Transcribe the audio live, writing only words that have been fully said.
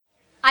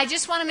I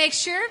just want to make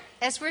sure,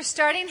 as we're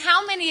starting,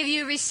 how many of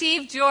you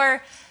received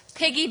your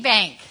piggy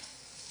bank?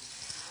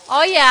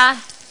 Oh, yeah.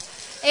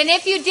 And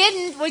if you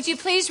didn't, would you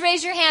please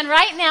raise your hand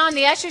right now, and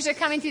the ushers are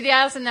coming through the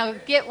aisles, and they'll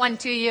get one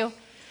to you.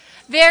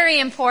 Very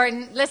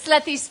important. Let's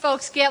let these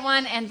folks get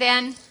one, and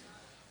then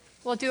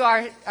we'll do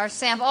our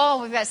sample.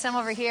 Oh, we've got some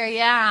over here.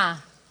 Yeah.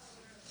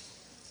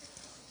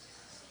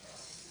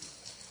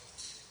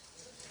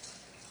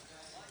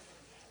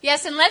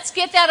 Yes, and let's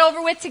get that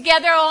over with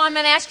together. Oh, I'm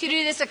going to ask you to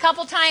do this a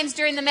couple times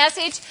during the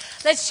message.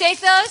 Let's shake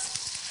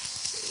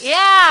those.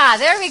 Yeah,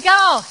 there we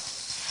go.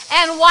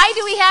 And why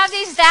do we have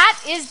these? That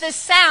is the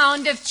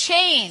sound of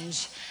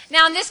change.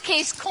 Now, in this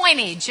case,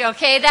 coinage,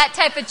 okay? That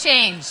type of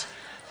change.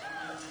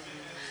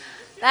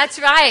 That's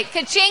right.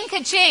 Ka-ching,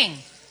 ka-ching.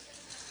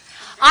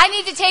 I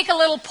need to take a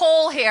little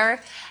poll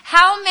here.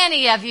 How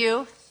many of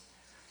you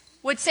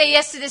would say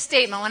yes to this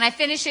statement? When I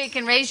finish it, you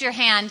can raise your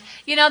hand.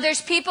 You know,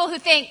 there's people who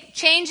think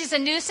change is a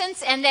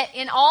nuisance and that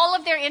in all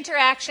of their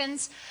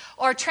interactions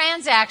or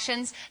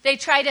transactions, they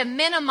try to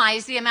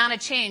minimize the amount of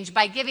change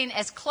by giving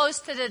as close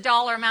to the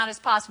dollar amount as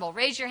possible.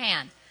 Raise your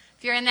hand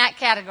if you're in that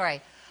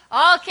category.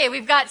 Okay,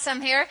 we've got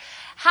some here.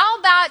 How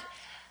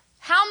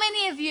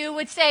many of you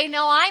would say,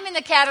 no, I'm in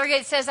the category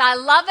that says I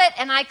love it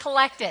and I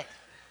collect it?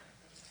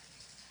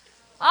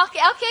 Okay,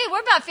 we're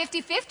about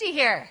 50-50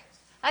 here.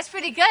 That's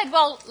pretty good.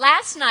 Well,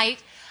 last night,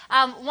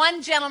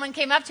 one gentleman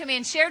came up to me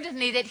and shared with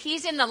me that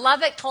he's in the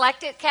love it,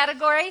 collect it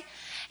category.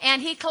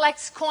 And he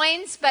collects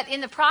coins, but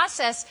in the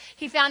process,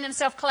 he found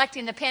himself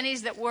collecting the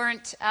pennies that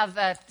weren't of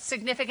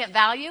significant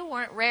value,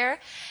 weren't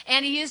rare.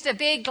 And he used a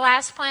big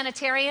glass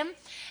planetarium.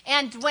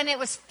 And when it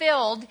was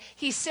filled,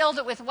 he sealed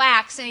it with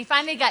wax. And he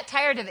finally got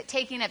tired of it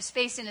taking up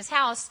space in his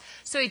house.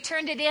 So he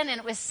turned it in, and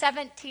it was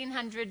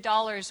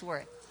 $1,700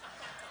 worth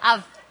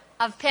of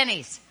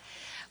pennies.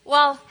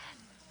 Well,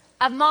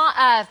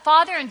 a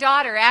father and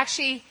daughter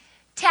actually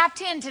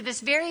tapped into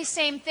this very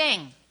same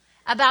thing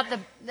about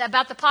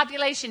the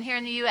population here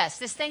in the U.S.,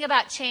 this thing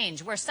about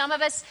change, where some of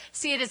us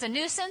see it as a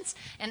nuisance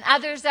and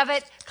others of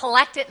it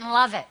collect it and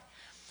love it.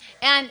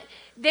 And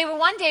they were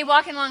one day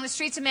walking along the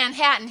streets of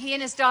Manhattan, he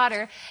and his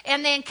daughter,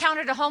 and they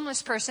encountered a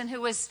homeless person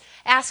who was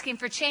asking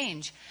for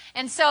change.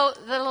 And so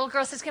the little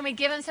girl says, can we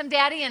give him some,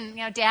 Daddy? And,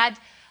 Dad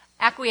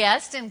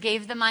acquiesced and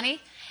gave the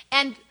money.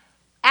 And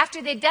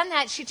after they'd done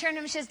that, she turned to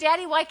him and says,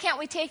 Daddy, why can't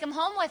we take him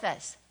home with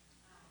us?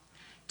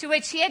 To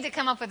which he had to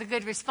come up with a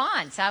good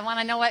response. I want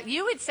to know what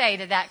you would say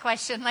to that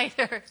question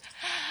later.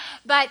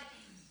 But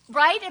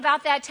right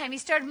about that time, he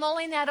started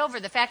mulling that over,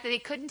 the fact that they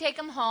couldn't take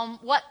him home.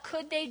 What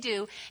could they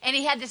do? And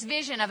he had this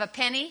vision of a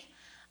penny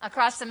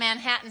across the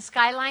Manhattan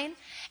skyline.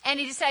 And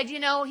he decided,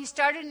 he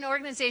started an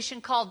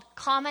organization called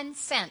Common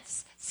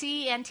Sense,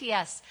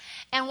 CENTS.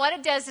 And what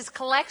it does is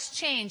collects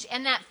change.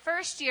 And that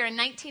first year in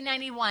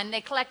 1991,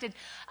 they collected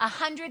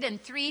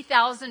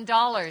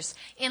 $103,000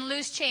 in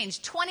loose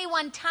change,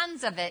 21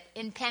 tons of it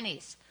in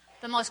pennies,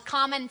 the most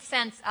common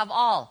sense of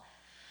all.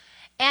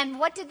 And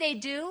what did they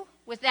do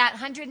with that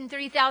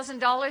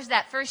 $103,000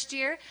 that first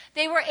year?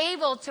 They were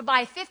able to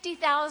buy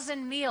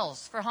 50,000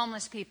 meals for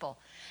homeless people.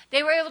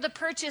 They were able to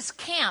purchase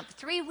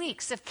 3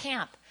 weeks of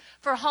camp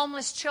for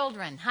homeless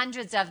children,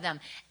 hundreds of them.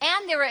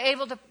 And they were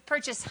able to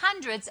purchase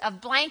hundreds of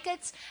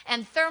blankets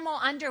and thermal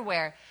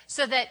underwear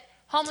so that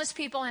homeless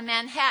people in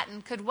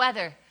Manhattan could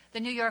weather the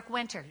New York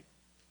winter.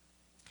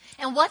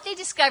 And what they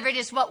discovered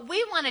is what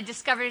we want to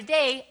discover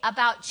today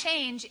about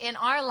change in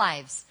our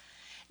lives.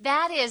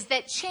 That is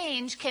that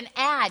change can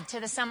add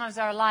to the sum of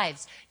our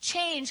lives.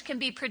 Change can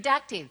be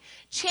productive.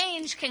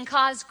 Change can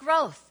cause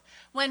growth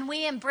when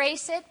we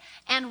embrace it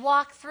and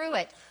walk through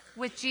it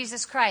with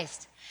Jesus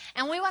Christ.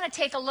 And we want to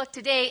take a look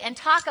today and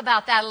talk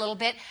about that a little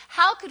bit.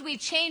 How could we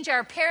change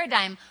our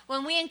paradigm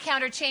when we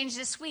encounter change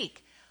this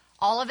week?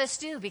 All of us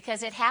do,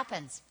 because it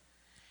happens.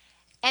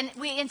 And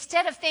we,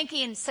 instead of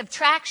thinking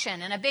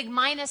subtraction and a big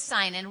minus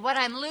sign and what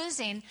I'm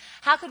losing,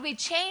 how could we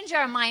change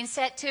our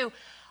mindset to,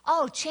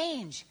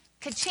 change,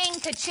 ka-ching,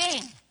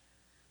 ka-ching,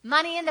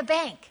 money in the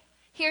bank.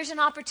 Here's an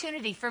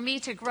opportunity for me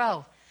to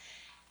grow.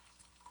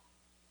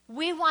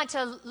 We want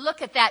to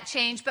look at that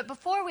change, but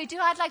before we do,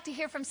 I'd like to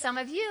hear from some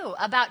of you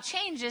about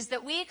changes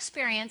that we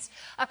experience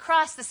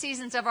across the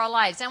seasons of our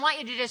lives. I want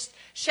you to just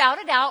shout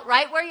it out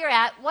right where you're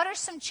at. What are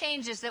some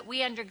changes that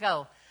we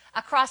undergo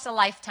across a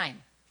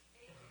lifetime?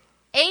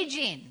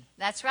 Aging.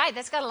 That's right.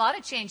 That's got a lot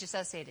of change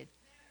associated.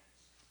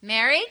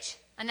 Marriage.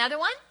 Another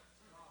one?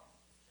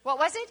 What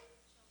was it?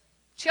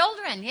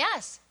 Children.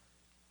 Yes.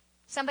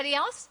 Somebody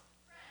else?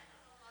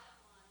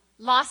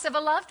 Loss of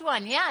a loved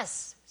one.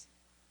 Yes.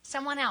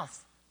 Someone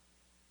else.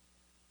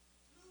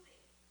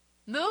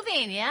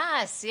 Moving,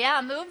 yes.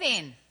 Yeah,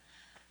 moving.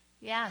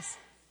 Yes.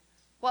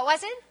 What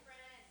was it?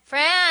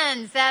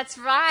 Friends, that's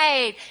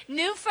right.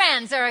 New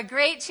friends are a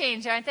great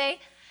change, aren't they?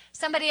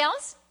 Somebody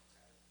else?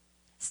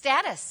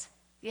 Status.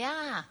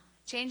 Yeah,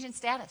 change in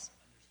status.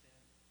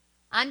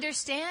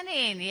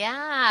 Understanding,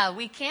 yeah.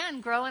 We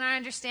can grow in our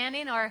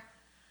understanding or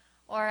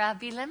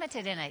be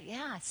limited in it.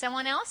 Yeah.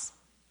 Someone else?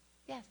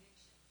 Yeah.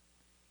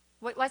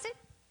 What was it?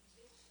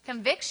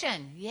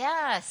 Conviction,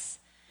 yes.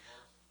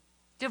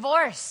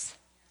 Divorce.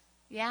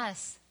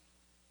 Yes.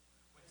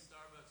 When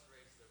Starbucks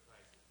raised their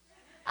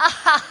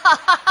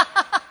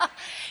prices.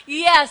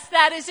 Yes,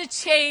 that is a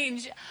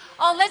change.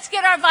 Oh, let's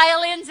get our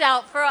violins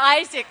out for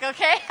Isaac,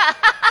 okay?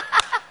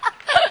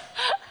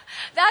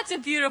 That's a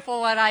beautiful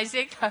one,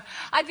 Isaac.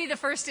 I'd be the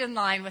first in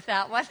line with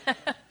that one.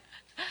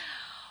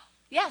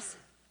 Yes.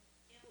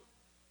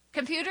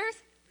 Computers?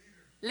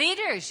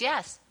 Leaders,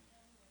 yes.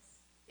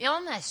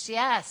 Illness,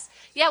 yes.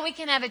 Yeah, we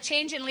can have a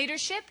change in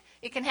leadership.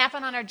 It can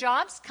happen on our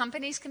jobs.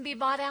 Companies can be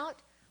bought out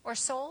or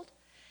sold.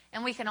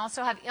 And we can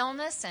also have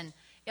illness, and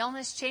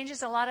illness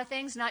changes a lot of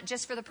things, not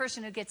just for the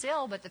person who gets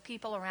ill, but the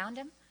people around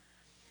him.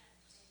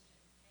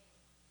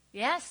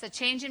 Yes, a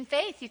change in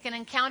faith. You can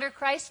encounter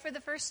Christ for the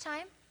first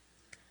time,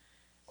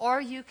 or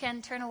you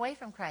can turn away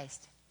from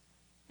Christ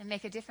and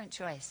make a different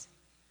choice.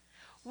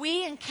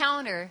 We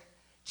encounter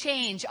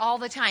change all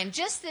the time.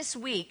 Just this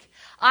week,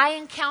 I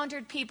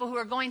encountered people who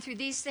are going through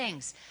these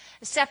things.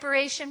 A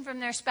separation from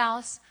their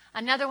spouse,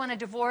 another one a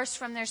divorce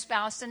from their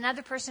spouse,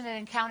 another person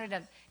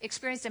had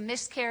experienced a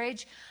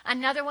miscarriage,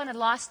 another one had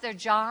lost their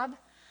job,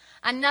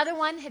 another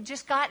one had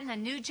just gotten a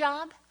new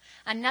job,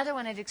 another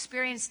one had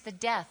experienced the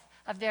death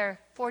of their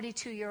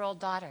 42-year-old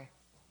daughter.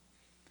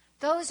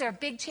 Those are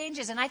big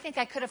changes, and I think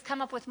I could have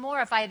come up with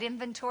more if I had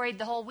inventoried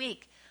the whole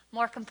week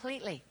more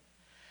completely.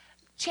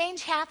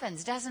 Change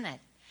happens, doesn't it?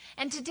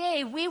 And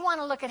today we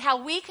want to look at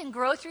how we can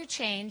grow through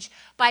change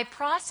by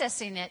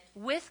processing it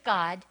with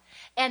God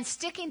and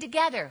sticking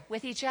together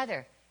with each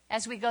other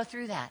as we go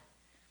through that.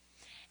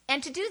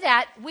 And to do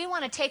that, we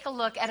want to take a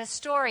look at a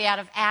story out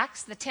of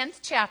Acts, the 10th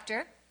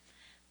chapter.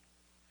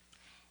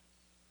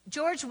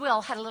 George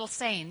Will had a little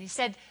saying. He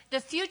said, "The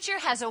future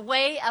has a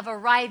way of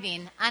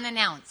arriving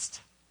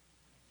unannounced."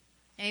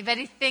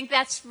 Anybody think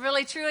that's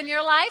really true in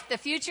your life? The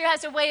future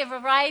has a way of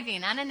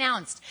arriving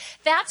unannounced.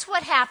 That's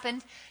what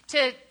happened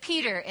to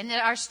Peter in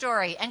our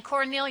story and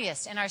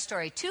Cornelius in our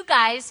story. Two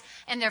guys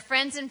and their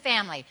friends and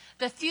family.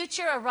 The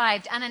future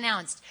arrived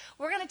unannounced.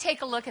 We're going to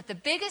take a look at the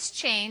biggest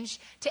change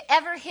to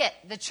ever hit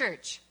the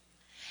church.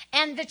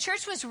 And the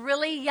church was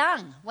really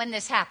young when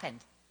this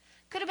happened.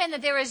 Could have been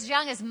that they were as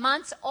young as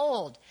months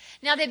old.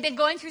 Now, they've been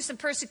going through some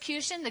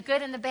persecution, the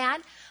good and the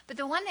bad. But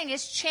the one thing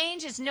is,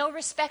 change is no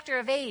respecter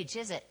of age,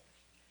 is it?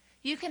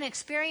 You can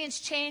experience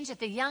change at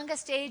the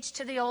youngest age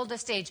to the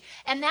oldest age.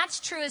 And that's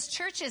true as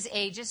church's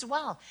age as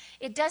well.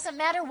 It doesn't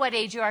matter what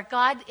age you are,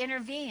 God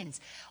intervenes.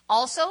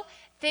 Also,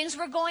 things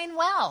were going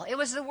well. It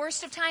was the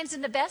worst of times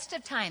and the best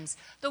of times.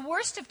 The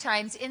worst of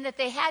times in that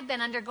they had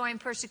been undergoing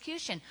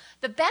persecution.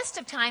 The best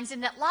of times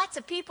in that lots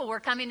of people were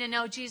coming to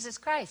know Jesus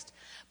Christ.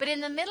 But in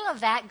the middle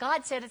of that,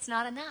 God said it's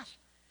not enough.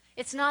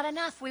 It's not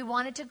enough. We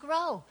want it to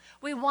grow.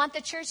 We want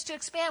the church to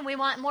expand. We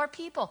want more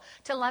people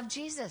to love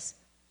Jesus.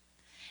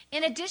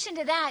 In addition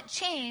to that,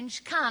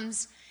 change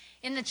comes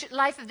in the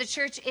life of the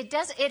church.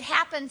 It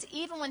happens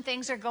even when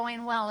things are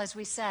going well, as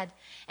we said.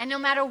 And no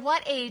matter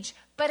what age,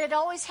 but it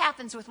always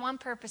happens with one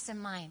purpose in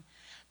mind.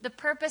 The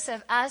purpose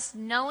of us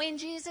knowing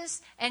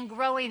Jesus and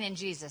growing in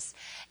Jesus.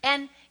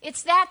 And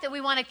it's that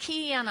we want to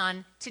key in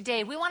on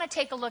today. We want to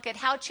take a look at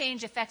how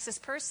change affects us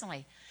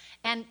personally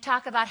and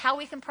talk about how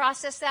we can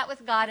process that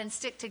with God and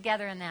stick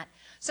together in that.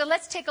 So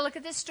let's take a look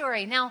at this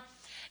story. Now,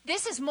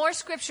 this is more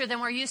scripture than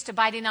we're used to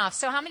biting off.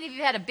 So how many of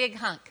you had a big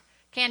hunk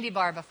candy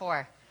bar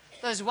before?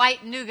 Those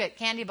white nougat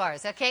candy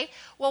bars, okay?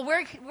 Well,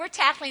 we're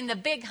tackling the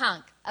big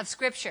hunk of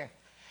scripture.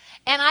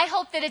 And I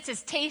hope that it's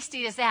as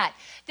tasty as that.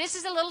 This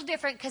is a little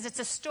different because it's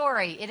a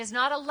story. It is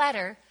not a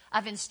letter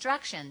of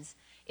instructions.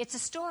 It's a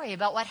story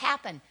about what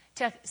happened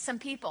to some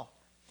people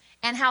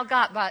and how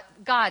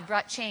God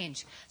brought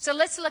change. So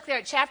let's look there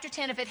at chapter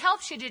 10. If it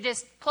helps you to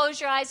just close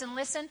your eyes and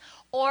listen,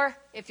 or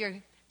if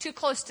you're too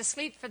close to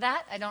sleep for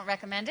that, I don't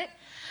recommend it.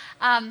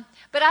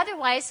 But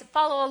otherwise,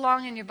 follow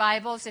along in your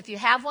Bibles if you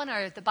have one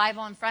or the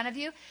Bible in front of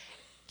you.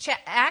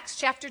 Acts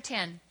chapter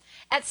 10.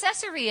 At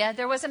Caesarea,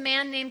 there was a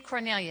man named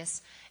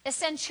Cornelius, a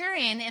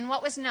centurion in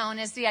what was known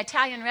as the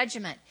Italian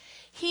regiment.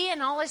 He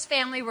and all his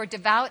family were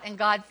devout and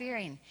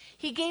God-fearing.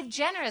 He gave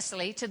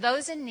generously to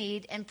those in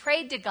need and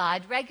prayed to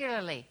God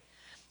regularly.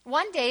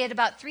 One day at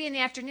about 3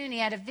 p.m, he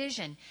had a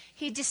vision.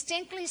 He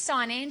distinctly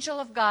saw an angel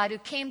of God who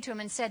came to him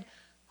and said,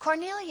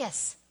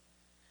 "Cornelius."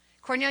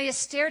 Cornelius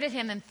stared at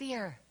him in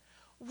fear.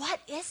 "What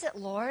is it,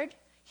 Lord?"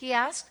 he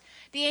asked.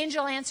 The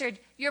angel answered,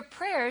 "Your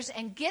prayers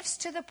and gifts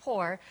to the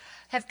poor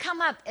have come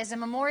up as a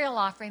memorial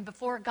offering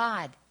before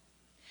God.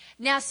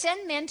 Now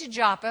send men to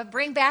Joppa,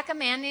 bring back a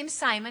man named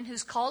Simon,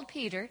 who's called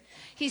Peter.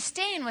 He's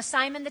staying with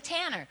Simon the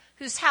tanner,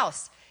 whose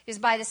house is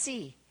by the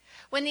sea."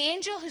 When the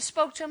angel who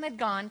spoke to him had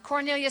gone,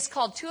 Cornelius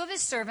called 2 of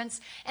his servants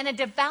and a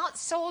devout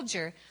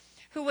soldier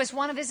who was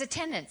one of his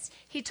attendants.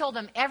 He told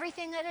them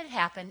everything that had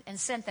happened and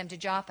sent them to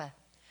Joppa.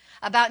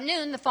 About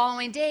noon the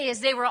following day,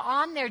 as they were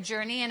on their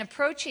journey and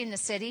approaching the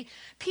city,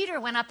 Peter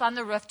went up on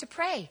the roof to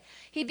pray.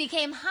 He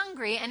became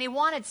hungry and he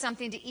wanted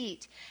something to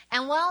eat.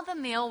 And while the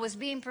meal was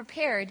being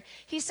prepared,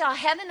 he saw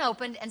heaven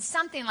opened and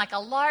something like a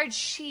large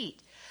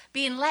sheet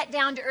being let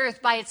down to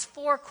earth by its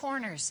four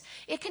corners.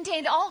 It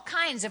contained all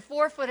kinds of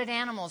four-footed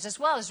animals, as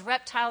well as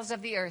reptiles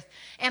of the earth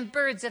and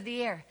birds of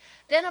the air.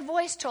 Then a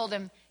voice told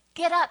him,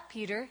 "Get up,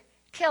 Peter,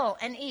 kill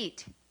and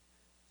eat."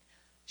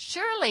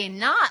 "Surely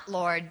not,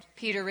 Lord,"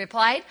 Peter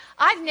replied.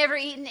 "I've never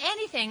eaten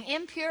anything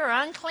impure or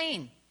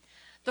unclean."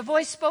 The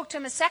voice spoke to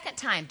him a second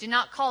time, "Do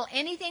not call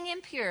anything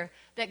impure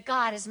that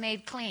God has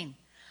made clean."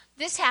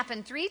 This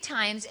happened 3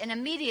 times, and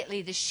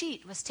immediately the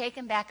sheet was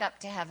taken back up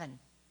to heaven.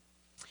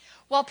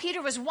 While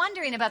Peter was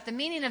wondering about the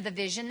meaning of the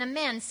vision, the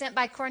men sent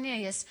by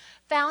Cornelius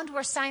found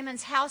where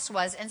Simon's house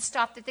was and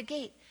stopped at the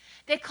gate.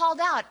 They called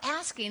out,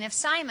 asking if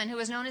Simon, who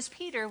was known as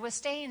Peter, was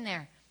staying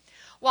there.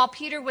 While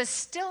Peter was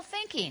still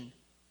thinking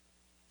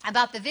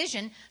about the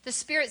vision, the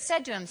Spirit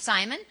said to him,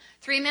 "Simon,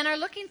 3 men are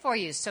looking for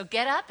you, so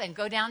get up and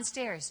go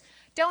downstairs.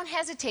 Don't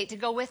hesitate to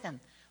go with them,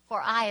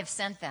 for I have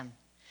sent them."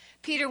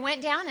 Peter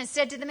went down and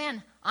said to the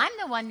men, "I'm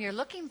the one you're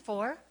looking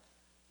for.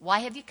 Why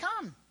have you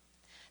come?"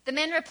 The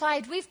men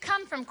replied, "We've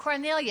come from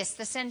Cornelius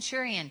the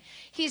centurion.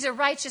 He's a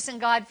righteous and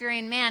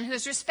God-fearing man who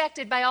is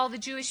respected by all the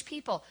Jewish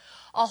people.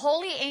 A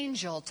holy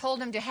angel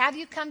told him to have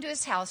you come to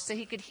his house so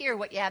he could hear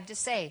what you have to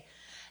say."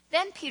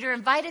 Then Peter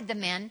invited the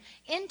men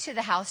into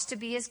the house to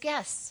be his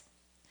guests.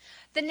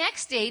 The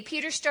next day,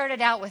 Peter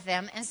started out with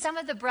them, and some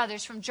of the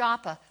brothers from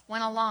Joppa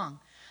went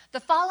along. The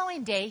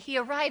following day, he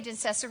arrived in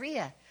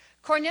Caesarea.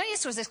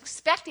 Cornelius was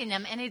expecting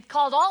him, and he'd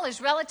called all his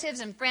relatives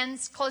and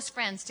friends, close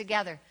friends,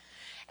 together.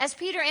 As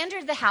Peter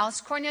entered the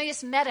house,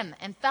 Cornelius met him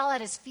and fell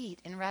at his feet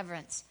in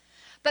reverence.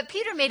 But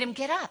Peter made him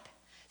get up.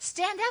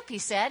 "Stand up," he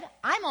said.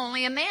 "I'm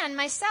only a man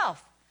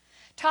myself."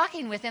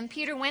 Talking with him,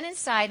 Peter went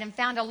inside and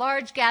found a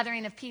large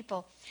gathering of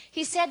people.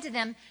 He said to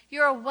them,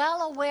 "You are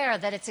well aware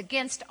that it's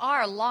against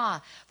our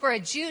law for a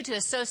Jew to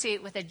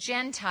associate with a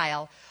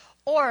Gentile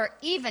or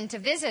even to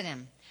visit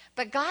him.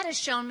 But God has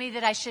shown me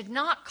that I should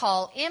not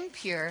call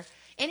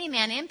any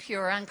man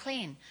impure or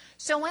unclean.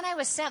 So when I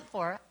was sent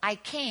for, I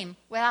came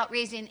without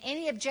raising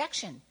any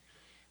objection.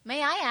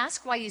 May I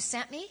ask why you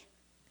sent me?"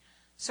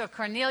 So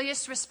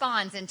Cornelius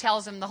responds and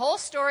tells him the whole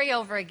story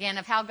over again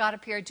of how God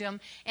appeared to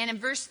him. And in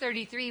verse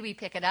 33, we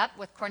pick it up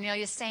with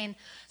Cornelius saying,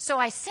 "So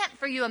I sent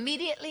for you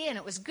immediately, and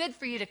it was good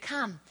for you to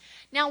come.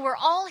 Now we're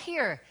all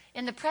here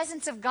in the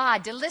presence of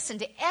God to listen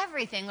to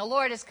everything the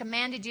Lord has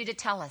commanded you to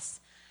tell us."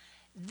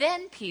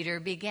 Then Peter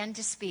began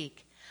to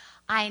speak.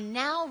 "I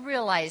now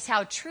realize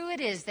how true it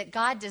is that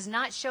God does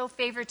not show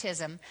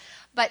favoritism,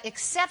 but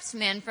accepts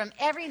men from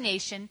every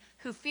nation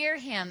who fear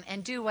him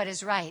and do what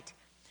is right."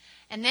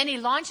 And then he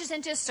launches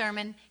into a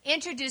sermon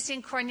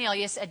introducing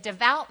Cornelius, a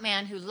devout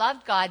man who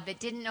loved God but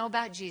didn't know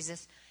about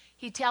Jesus.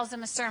 He tells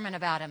him a sermon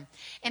about him.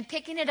 And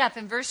picking it up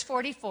in verse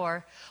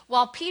 44,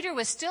 while Peter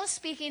was still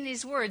speaking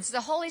these words,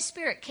 the Holy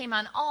Spirit came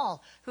on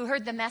all who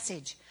heard the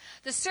message.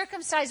 The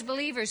circumcised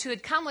believers who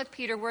had come with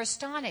Peter were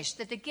astonished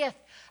that the gift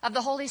of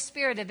the Holy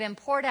Spirit had been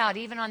poured out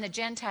even on the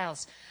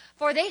Gentiles,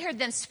 for they heard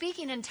them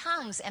speaking in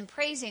tongues and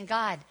praising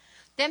God.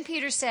 Then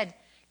Peter said,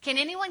 "Can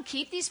anyone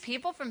keep these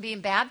people from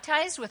being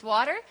baptized with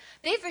water?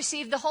 They've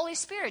received the Holy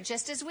Spirit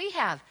just as we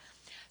have."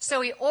 So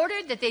he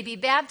ordered that they be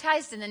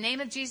baptized in the name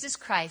of Jesus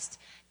Christ.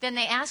 Then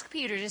they asked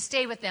Peter to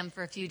stay with them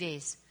for a few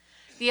days.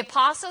 The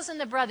apostles and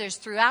the brothers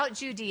throughout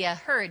Judea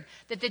heard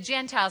that the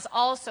Gentiles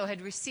also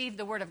had received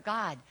the word of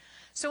God.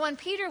 So when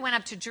Peter went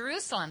up to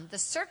Jerusalem, the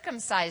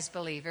circumcised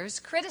believers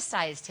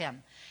criticized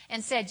him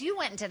and said, "You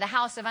went into the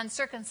house of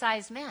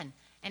uncircumcised men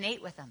and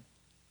ate with them."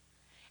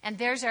 And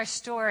there's our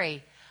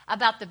story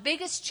about the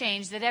biggest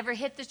change that ever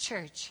hit the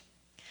church.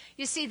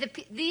 You see,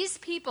 these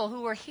people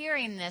who were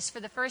hearing this for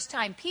the first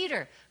time,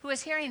 Peter, who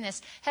was hearing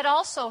this, had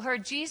also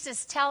heard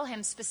Jesus tell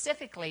him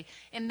specifically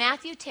in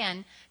Matthew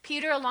 10,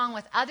 Peter, along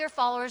with other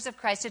followers of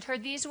Christ, had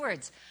heard these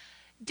words,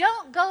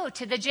 "Don't go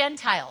to the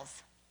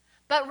Gentiles,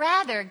 but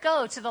rather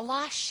go to the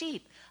lost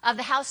sheep of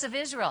the house of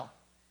Israel,"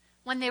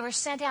 when they were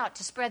sent out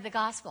to spread the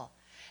gospel.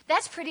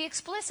 That's pretty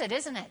explicit,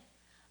 isn't it?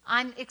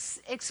 I'm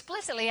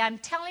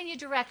telling you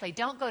directly,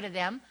 don't go to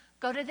them,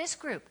 go to this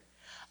group.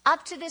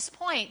 Up to this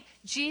point,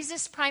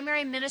 Jesus'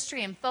 primary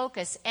ministry and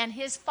focus and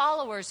his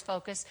followers'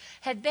 focus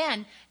had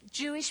been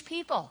Jewish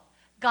people,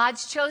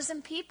 God's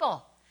chosen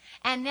people.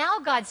 And now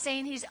God's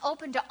saying he's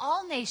open to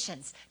all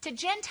nations, to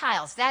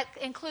Gentiles. That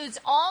includes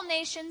all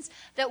nations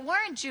that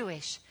weren't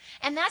Jewish.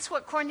 And that's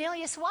what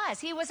Cornelius was.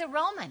 He was a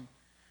Roman.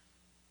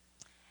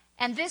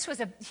 And this was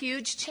a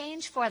huge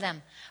change for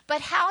them. But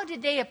how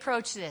did they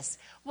approach this?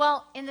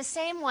 Well, in the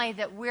same way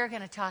that we're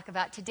going to talk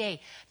about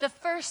today. The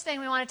first thing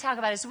we want to talk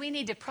about is we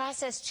need to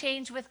process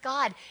change with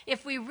God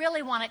if we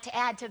really want it to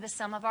add to the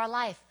sum of our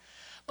life.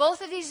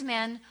 Both of these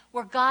men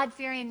were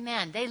God-fearing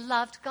men. They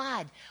loved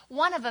God.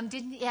 One of them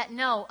didn't yet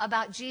know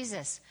about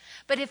Jesus.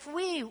 But if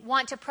we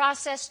want to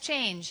process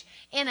change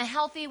in a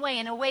healthy way,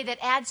 in a way that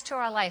adds to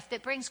our life,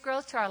 that brings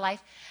growth to our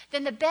life,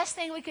 then the best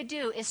thing we could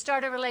do is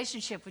start a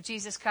relationship with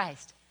Jesus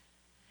Christ.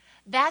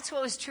 That's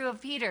what was true of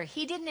Peter.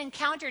 He didn't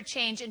encounter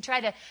change and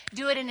try to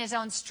do it in his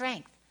own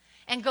strength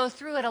and go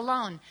through it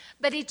alone,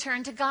 but he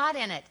turned to God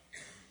in it.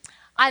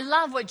 I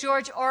love what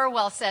George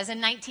Orwell says in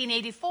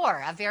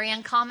 1984, a very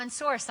uncommon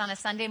source on a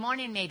Sunday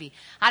morning maybe.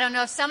 I don't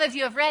know if some of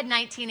you have read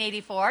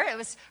 1984. It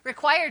was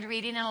required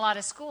reading in a lot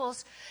of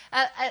schools.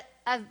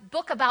 A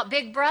book about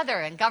Big Brother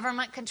and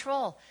government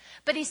control.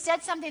 But he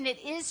said something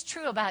that is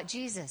true about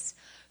Jesus.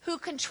 Who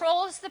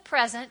controls the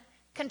present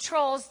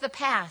controls the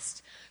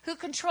past. Who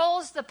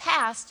controls the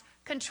past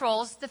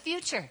controls the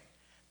future.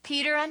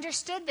 Peter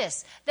understood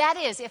this. That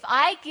is, if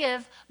I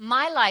give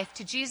my life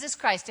to Jesus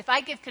Christ, if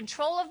I give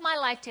control of my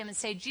life to him and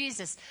say,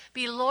 Jesus,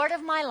 be Lord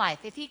of my life,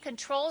 if he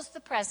controls the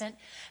present,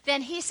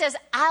 then he says,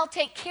 I'll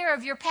take care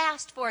of your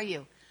past for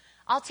you.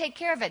 I'll take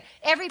care of it.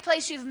 Every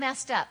place you've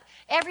messed up,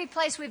 every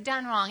place we've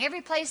done wrong,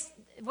 every place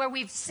where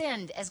we've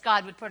sinned, as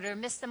God would put it, or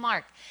missed the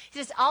mark. He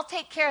says, I'll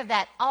take care of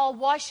that. I'll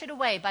wash it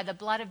away by the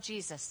blood of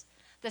Jesus,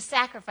 the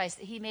sacrifice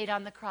that he made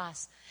on the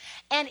cross.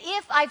 And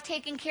if I've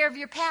taken care of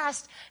your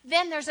past,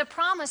 then there's a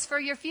promise for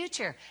your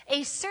future,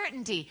 a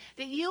certainty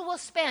that you will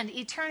spend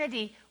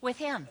eternity with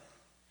him.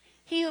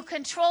 He who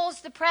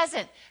controls the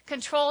present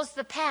controls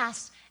the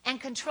past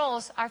and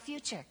controls our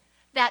future.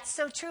 That's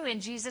so true in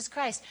Jesus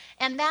Christ.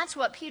 And that's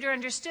what Peter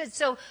understood.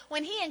 So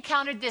when he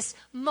encountered this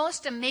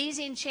most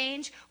amazing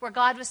change where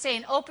God was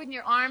saying, open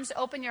your arms,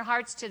 open your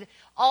hearts to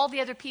all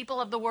the other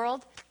people of the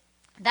world,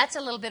 that's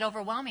a little bit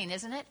overwhelming,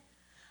 isn't it?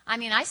 I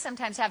mean, I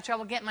sometimes have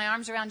trouble getting my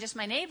arms around just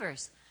my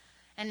neighbors.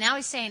 And now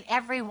he's saying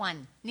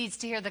everyone needs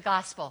to hear the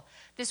gospel.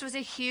 This was a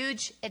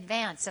huge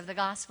advance of the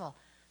gospel.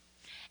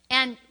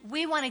 And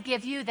we want to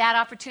give you that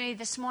opportunity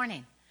this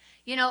morning.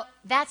 You know,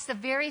 that's the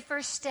very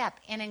first step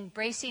in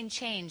embracing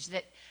change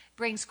that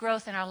brings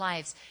growth in our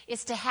lives.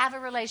 It's to have a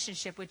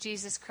relationship with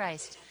Jesus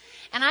Christ.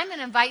 And I'm going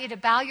to invite you to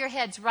bow your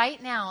heads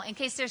right now in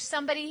case there's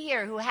somebody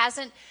here who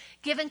hasn't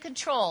given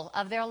control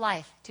of their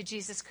life to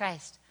Jesus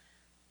Christ.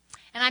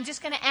 And I'm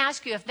just going to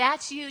ask you, if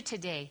that's you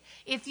today,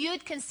 if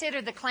you'd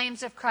consider the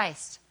claims of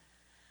Christ.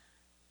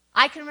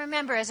 I can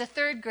remember as a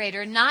third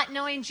grader not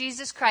knowing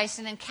Jesus Christ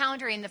and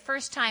encountering the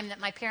first time that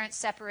my parents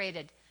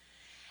separated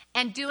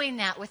and doing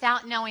that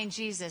without knowing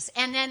Jesus.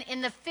 And then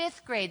in the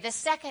fifth grade, the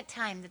second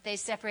time that they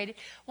separated,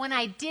 when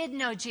I did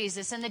know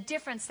Jesus and the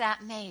difference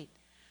that made.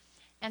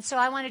 And so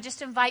I want to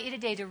just invite you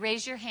today to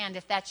raise your hand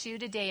if that's you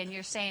today and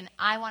you're saying,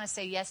 I want to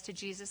say yes to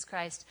Jesus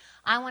Christ.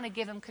 I want to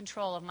give him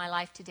control of my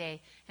life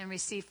today and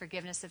receive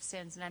forgiveness of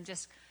sins. And I'm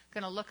just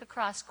going to look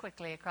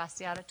quickly across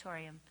the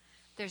auditorium.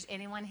 If there's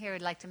anyone here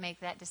who'd like to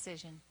make that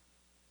decision.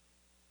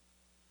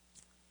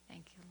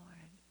 Thank you, Lord.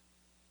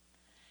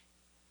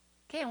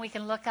 Okay, and we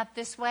can look up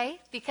this way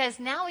because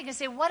now we can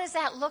say, what does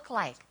that look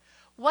like?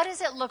 What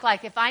does it look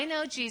like if I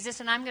know Jesus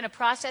and I'm going to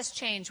process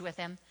change with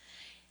him?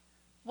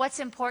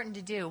 What's important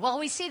to do? Well,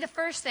 we see the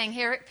first thing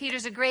here.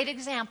 Peter's a great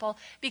example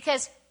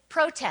because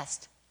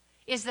protest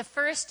is the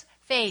first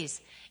phase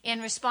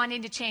in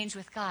responding to change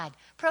with God.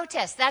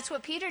 Protest. That's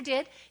what Peter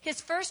did. His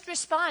first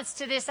response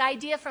to this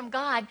idea from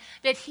God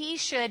that he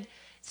should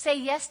say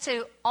yes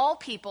to all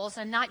peoples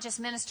and not just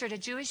minister to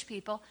Jewish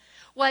people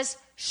was,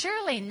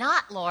 surely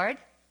not, Lord.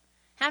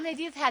 How many of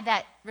you have had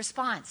that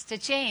response to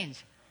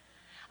change?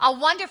 A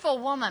wonderful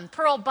woman,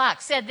 Pearl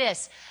Buck, said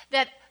this,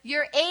 that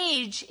your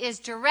age is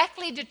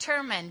directly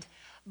determined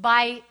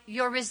by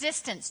your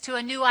resistance to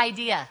a new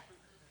idea.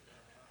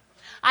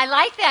 I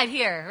like that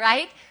here,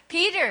 right?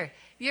 Peter,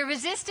 your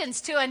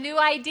resistance to a new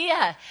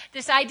idea.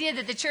 This idea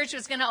that the church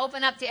was going to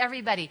open up to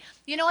everybody.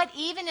 You know what?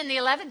 Even in the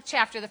 11th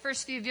chapter, the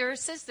first few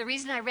verses, the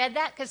reason I read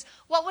that, because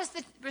what was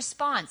the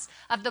response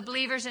of the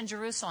believers in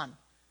Jerusalem?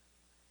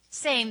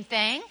 Same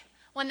thing.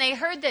 When they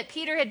heard that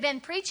Peter had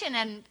been preaching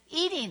and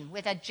eating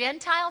with a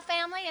Gentile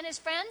family and his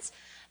friends,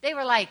 they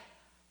were like,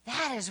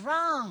 that is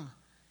wrong.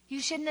 You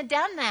shouldn't have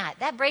done that.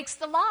 That breaks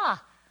the law.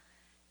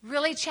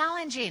 Really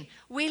challenging.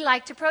 We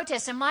like to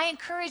protest. And my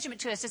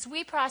encouragement to us as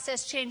we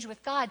process change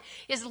with God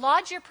is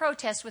lodge your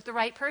protest with the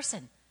right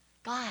person.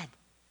 God.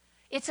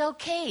 It's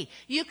okay.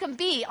 You can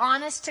be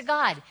honest to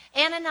God.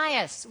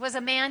 Ananias was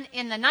a man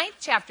in the 9th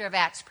chapter of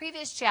Acts,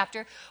 previous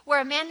chapter, where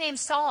a man named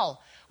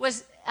Saul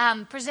was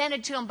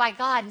presented to him by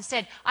God and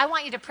said, I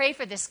want you to pray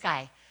for this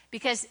guy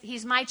because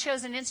he's my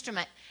chosen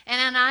instrument.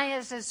 And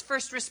Ananias'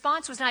 first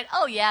response was not,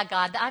 oh yeah,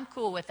 God, I'm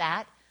cool with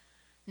that.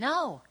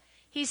 No.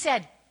 He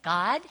said,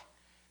 God,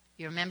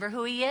 you remember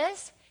who he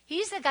is?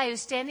 He's the guy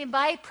who's standing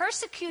by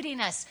persecuting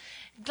us,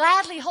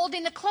 gladly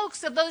holding the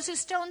cloaks of those who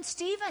stoned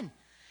Stephen,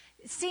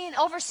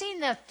 overseeing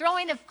the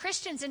throwing of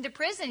Christians into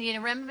prison. You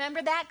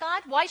remember that,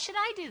 God? Why should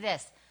I do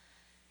this?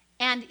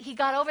 And he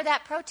got over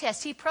that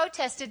protest. He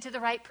protested to the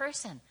right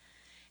person.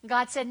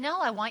 God said,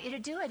 no, I want you to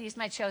do it. He's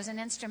my chosen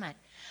instrument.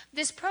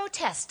 This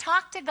protest,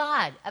 talk to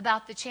God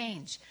about the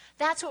change.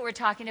 That's what we're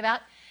talking about.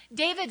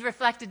 David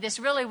reflected this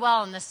really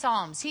well in the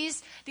Psalms.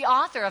 He's the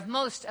author of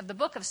most of the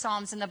book of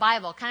Psalms in the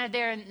Bible, kind of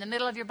there in the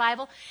middle of your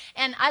Bible.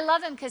 And I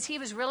love him because he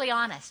was really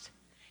honest.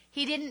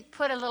 He didn't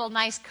put a little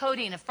nice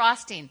coating of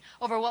frosting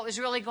over what was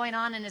really going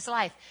on in his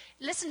life.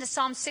 Listen to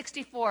Psalm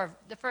 64,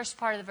 the first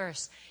part of the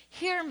verse.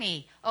 Hear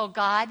me, O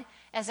God,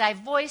 as I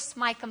voice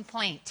my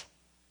complaint.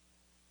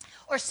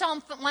 Or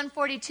Psalm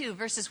 142,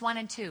 verses 1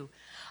 and 2.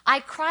 I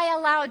cry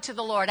aloud to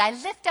the Lord. I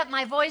lift up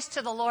my voice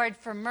to the Lord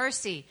for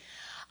mercy.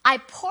 I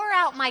pour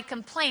out my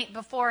complaint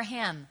before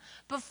him.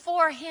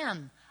 Before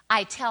him,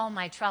 I tell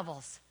my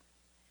troubles.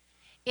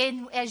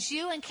 As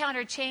you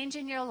encounter change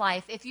in your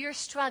life, if you're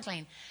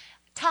struggling,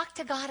 talk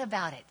to God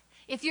about it.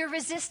 If you're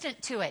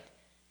resistant to it,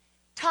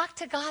 talk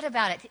to God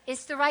about it.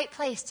 It's the right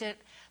place to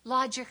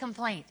lodge your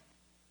complaint.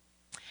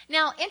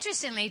 Now,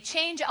 interestingly,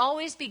 change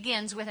always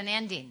begins with an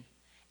ending.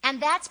 And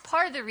that's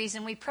part of the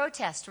reason we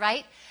protest,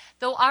 right?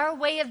 Though our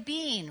way of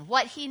being,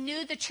 what he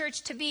knew the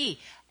church to be,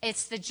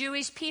 it's the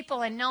Jewish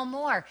people and no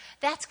more.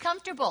 That's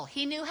comfortable.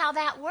 He knew how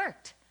that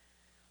worked.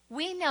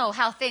 We know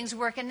how things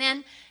work, and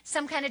then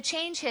some kind of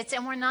change hits,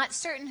 and we're not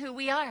certain who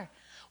we are.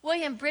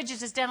 William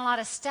Bridges has done a lot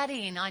of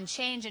studying on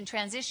change and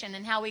transition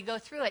and how we go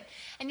through it.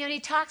 And,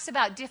 he talks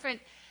about different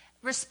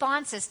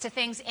responses to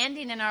things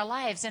ending in our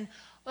lives. And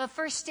the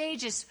first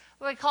stage is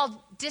what we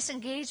call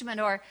disengagement,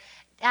 or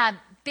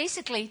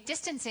basically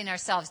distancing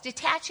ourselves,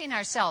 detaching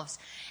ourselves.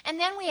 And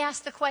then we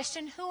ask the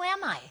question, who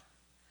am I?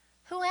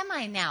 Who am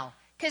I now?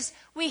 Because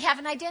we have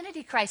an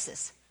identity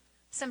crisis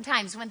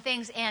sometimes when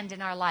things end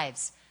in our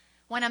lives.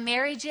 When a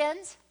marriage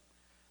ends,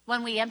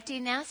 when we empty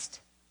nest,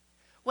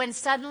 when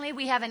suddenly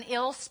we have an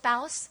ill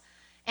spouse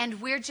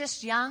and we're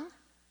just young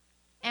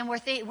and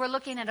we're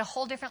looking at a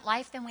whole different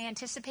life than we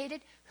anticipated.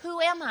 Who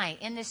am I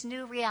in this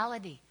new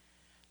reality?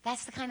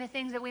 That's the kind of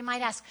thing that we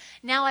might ask.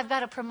 Now I've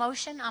got a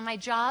promotion on my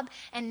job,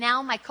 and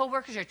now my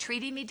coworkers are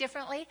treating me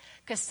differently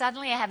because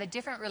suddenly I have a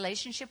different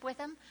relationship with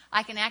them.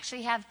 I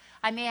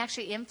may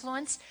actually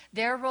influence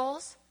their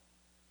roles.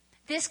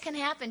 This can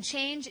happen.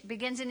 Change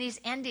begins in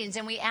these endings,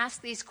 and we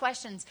ask these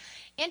questions.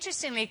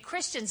 Interestingly,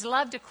 Christians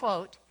love to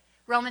quote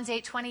Romans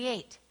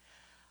 8:28.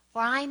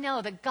 For I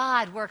know that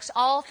God works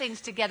all things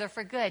together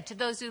for good to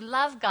those who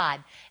love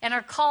God and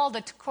are called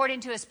according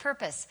to his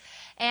purpose.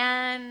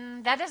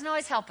 And that doesn't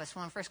always help us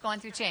when we're first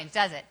going through change,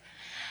 does it?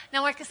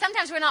 Now,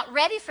 sometimes we're not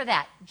ready for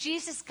that.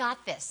 Jesus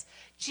got this.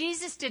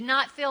 Jesus did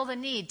not feel the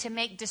need to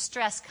make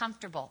distress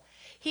comfortable.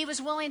 He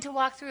was willing to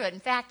walk through it. In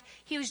fact,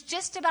 he was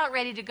just about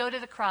ready to go to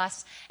the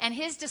cross, and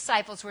his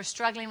disciples were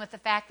struggling with the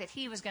fact that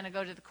he was going to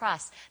go to the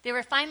cross. They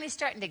were finally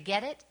starting to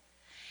get it.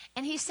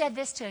 And he said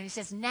this to him. He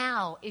says,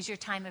 now is your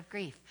time of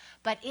grief.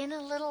 But in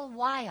a little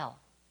while,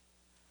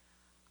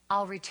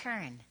 I'll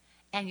return,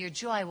 and your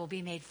joy will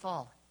be made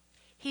full.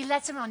 He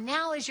lets them know,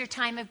 now is your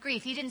time of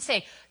grief. He didn't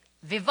say,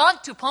 we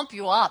want to pump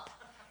you up.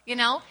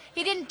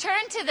 He didn't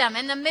turn to them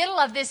in the middle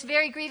of this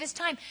very grievous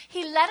time.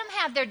 He let them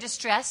have their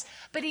distress,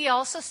 but he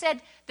also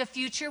said, the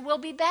future will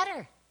be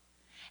better.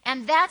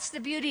 And that's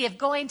the beauty of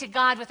going to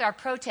God with our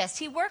protest.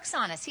 He works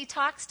on us. He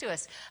talks to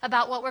us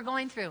about what we're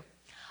going through.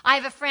 I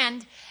have a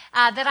friend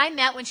that I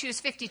met when she was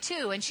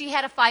 52, and she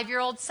had a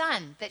 5-year-old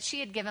son that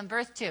she had given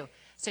birth to.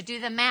 So do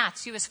the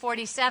math. She was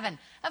 47.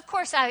 Of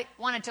course, I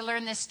wanted to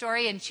learn this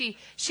story, and she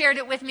shared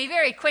it with me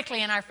very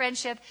quickly in our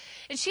friendship.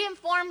 And she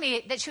informed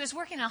me that she was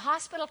working in a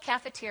hospital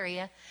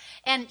cafeteria,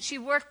 and she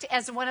worked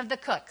as one of the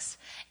cooks.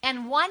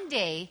 And one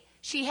day,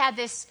 she had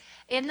this,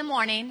 in the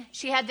morning,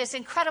 she had this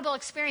incredible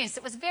experience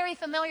that was very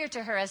familiar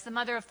to her as the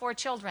mother of 4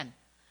 children.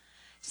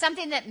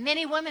 Something that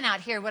many women out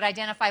here would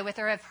identify with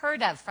or have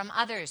heard of from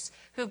others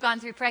who've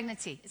gone through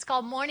pregnancy. It's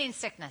called morning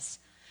sickness.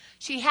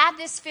 She had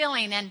this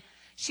feeling, and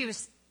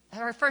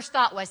her first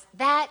thought was,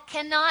 that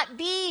cannot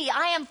be.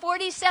 I am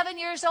 47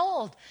 years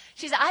old.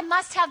 She said, I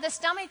must have the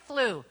stomach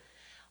flu.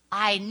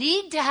 I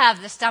need to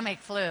have the stomach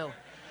flu,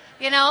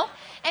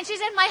 And she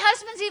said, my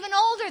husband's even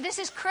older. This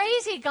is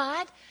crazy,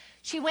 God.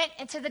 She went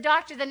to the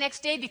doctor the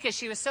next day because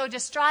she was so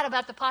distraught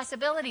about the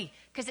possibility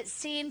because it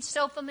seemed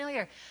so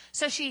familiar.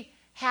 So she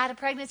had a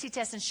pregnancy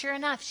test, and sure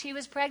enough, she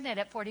was pregnant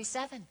at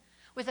 47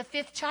 with a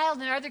 5th child,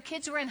 and her other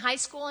kids were in high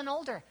school and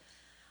older.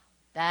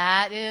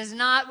 That is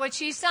not what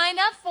she signed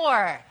up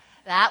for.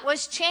 That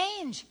was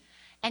change.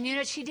 And you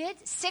know what she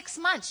did? 6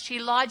 months, she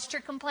lodged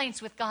her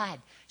complaints with God.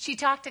 She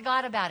talked to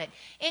God about it,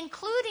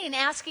 including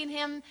asking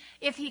him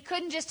if he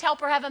couldn't just help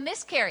her have a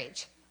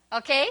miscarriage.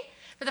 Okay?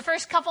 For the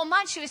first couple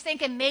months, she was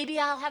thinking, maybe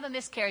I'll have a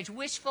miscarriage.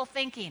 Wishful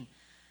thinking.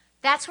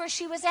 That's where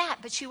she was at,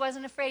 but she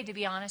wasn't afraid to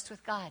be honest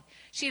with God.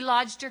 She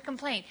lodged her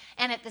complaint,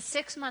 and at the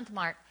 6-month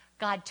mark,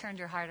 God turned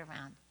her heart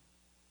around.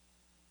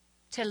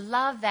 To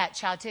love that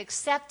child, to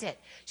accept it.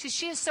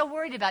 She was so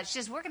worried about it. She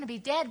says, we're going to be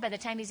dead by the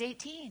time he's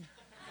 18.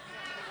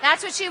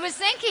 That's what she was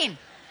thinking.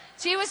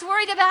 She was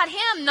worried about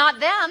him, not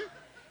them.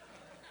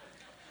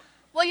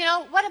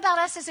 Well, what about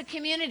us as a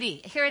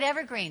community here at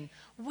Evergreen?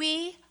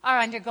 We are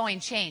undergoing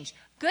change,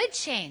 good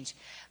change,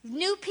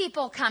 new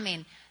people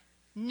coming,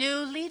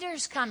 new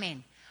leaders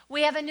coming.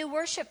 We have a new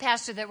worship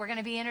pastor that we're going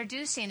to be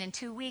introducing in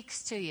 2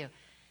 weeks to you.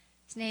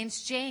 His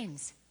name's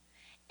James.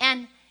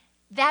 And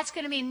that's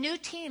going to mean new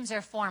teams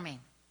are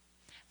forming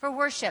for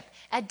worship,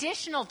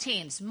 additional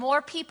teams,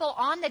 more people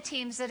on the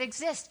teams that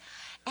exist.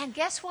 And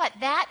guess what?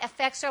 That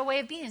affects our way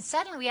of being.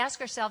 Suddenly we ask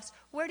ourselves,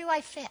 where do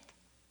I fit?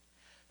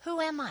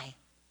 Who am I?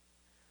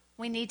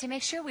 We need to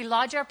make sure we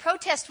lodge our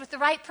protest with the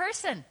right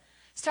person.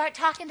 Start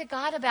talking to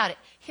God about it.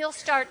 He'll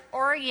start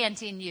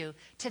orienting you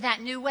to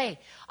that new way.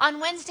 On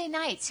Wednesday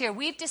nights here,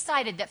 we've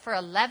decided that for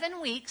 11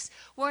 weeks,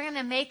 we're going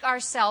to make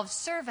ourselves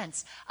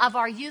servants of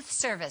our youth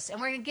service. And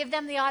we're going to give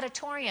them the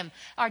auditorium,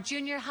 our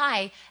junior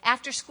high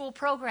after-school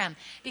program,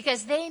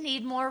 because they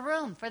need more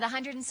room for the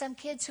 100 and some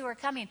kids who are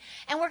coming.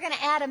 And we're going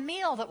to add a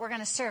meal that we're going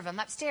to serve them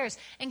upstairs.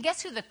 And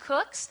guess who the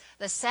cooks,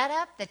 the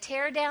setup, the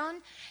tear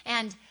down,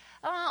 and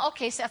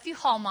so a few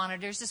hall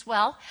monitors as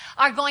well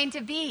are going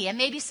to be, and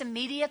maybe some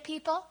media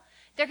people.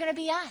 They're going to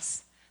be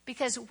us,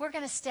 because we're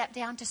going to step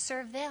down to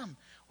serve them.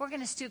 We're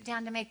going to stoop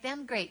down to make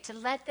them great, to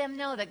let them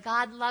know that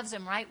God loves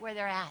them right where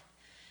they're at.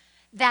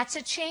 That's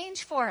a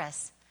change for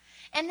us.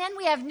 And then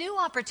we have new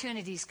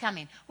opportunities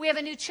coming. We have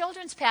a new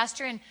children's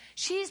pastor, and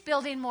she's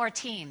building more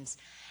teams.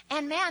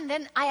 And man,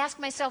 then I ask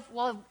myself,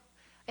 well,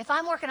 if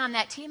I'm working on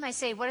that team, I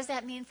say, what does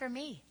that mean for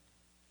me?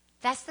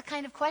 That's the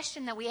kind of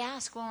question that we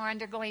ask when we're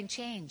undergoing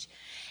change.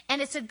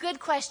 And it's a good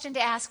question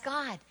to ask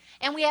God.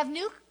 And we have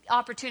new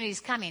opportunities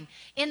coming.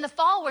 In the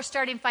fall, we're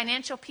starting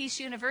Financial Peace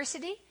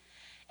University.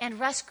 And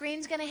Russ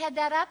Green's going to head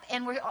that up.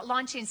 And we're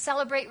launching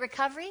Celebrate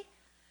Recovery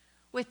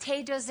with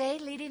Tay Doze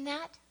leading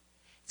that.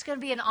 It's going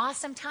to be an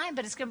awesome time,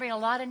 but it's going to bring a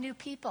lot of new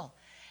people.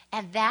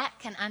 And that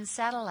can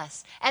unsettle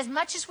us. As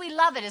much as we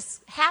love it,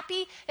 as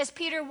happy as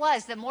Peter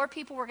was that more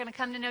people were going to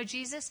come to know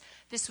Jesus,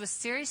 this was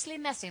seriously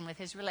messing with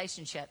his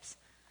relationships.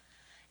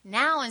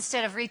 Now,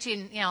 instead of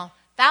reaching,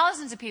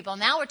 thousands of people,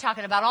 now we're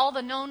talking about all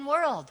the known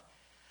world.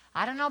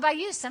 I don't know about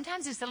you.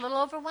 Sometimes it's a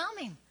little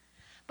overwhelming.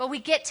 But we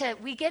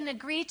can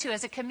agree to,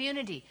 as a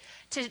community,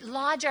 to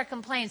lodge our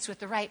complaints with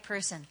the right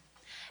person.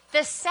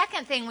 The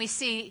second thing we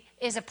see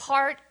is a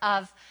part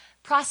of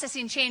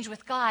processing change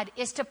with God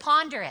is to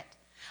ponder it.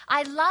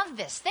 I love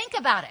this. Think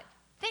about it.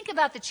 Think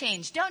about the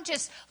change. Don't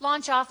just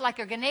launch off like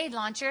a grenade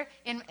launcher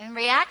in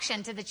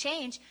reaction to the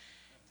change.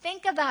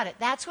 Think about it.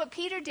 That's what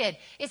Peter did.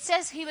 It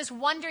says he was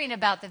wondering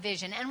about the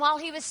vision. And while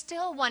he was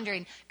still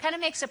wondering, kind of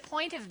makes a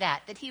point of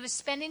that he was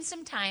spending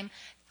some time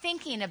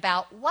thinking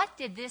about, what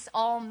did this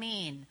all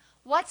mean?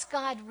 What's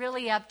God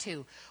really up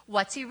to?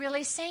 What's he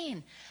really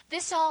saying?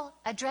 This all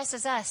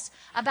addresses us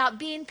about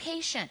being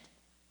patient.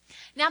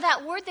 Now,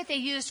 that word that they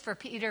used for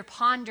Peter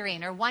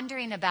pondering or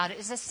wondering about it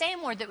is the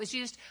same word that was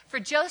used for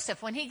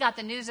Joseph when he got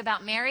the news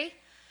about Mary.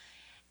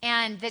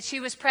 And that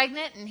she was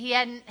pregnant and he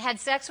hadn't had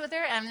sex with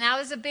her. And that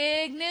was a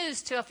big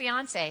news to a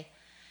fiance.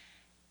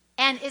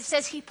 And it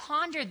says he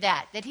pondered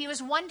that he was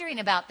wondering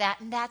about that.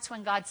 And that's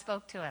when God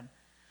spoke to him.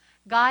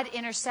 God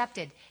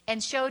intercepted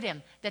and showed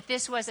him that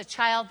this was a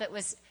child that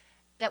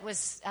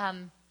was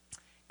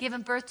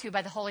given birth to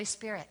by the Holy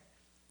Spirit.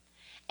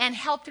 And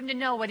helped him to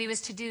know what he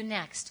was to do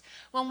next.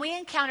 When we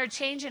encounter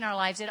change in our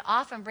lives, it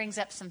often brings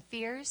up some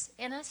fears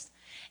in us.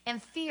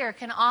 And fear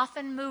can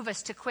often move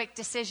us to quick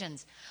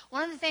decisions.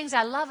 One of the things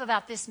I love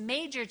about this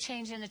major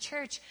change in the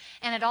church,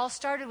 and it all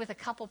started with a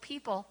couple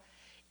people,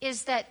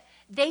 is that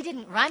they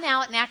didn't run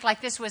out and act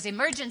like this was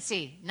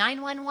emergency,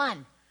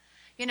 911.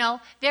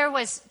 There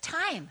was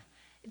time.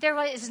 There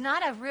was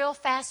not a real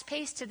fast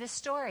pace to this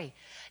story.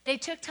 They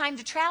took time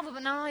to travel,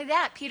 but not only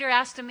that, Peter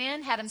asked them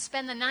in, had them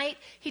spend the night.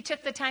 He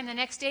took the time the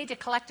next day to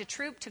collect a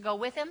troop to go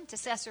with him to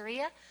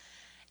Caesarea.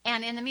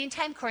 And in the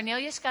meantime,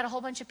 Cornelius got a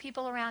whole bunch of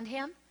people around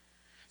him.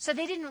 So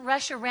they didn't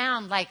rush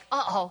around like,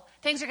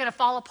 things are going to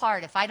fall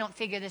apart if I don't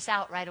figure this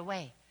out right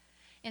away.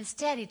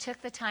 Instead, he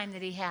took the time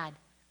that he had.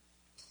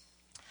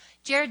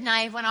 Jared and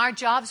I, when our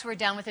jobs were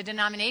done with a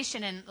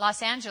denomination in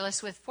Los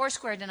Angeles with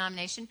Foursquare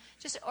denomination,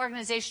 just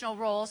organizational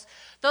roles,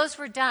 those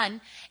were done.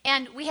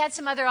 And we had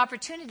some other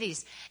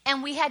opportunities.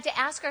 And we had to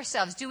ask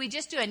ourselves, do we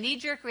just do a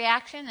knee-jerk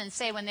reaction and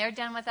say when they're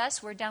done with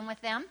us, we're done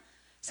with them?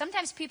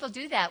 Sometimes people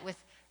do that with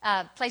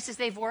places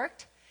they've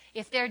worked.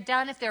 If they're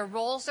done, if their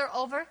roles are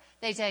over,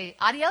 they say,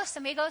 adios,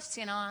 amigos,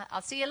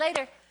 I'll see you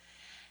later.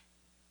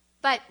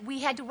 But we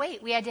had to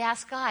wait. We had to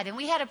ask God. And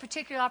we had a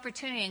particular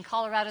opportunity in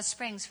Colorado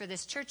Springs for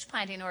this church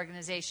planting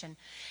organization.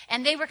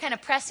 And they were kind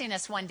of pressing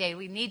us one day.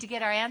 We need to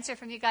get our answer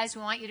from you guys.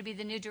 We want you to be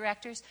the new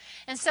directors.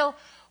 And so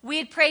we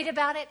had prayed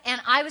about it.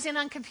 And I was in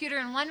on computer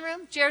in one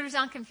room. Jared was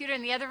on computer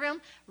in the other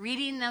room,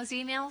 reading those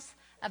emails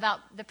about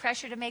the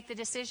pressure to make the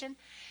decision.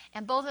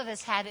 And both of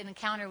us had an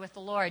encounter with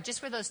the Lord,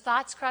 just where those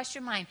thoughts crossed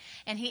your mind.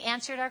 And he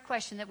answered our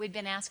question that we'd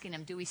been asking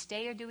him, do we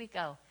stay or do we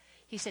go?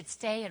 He said,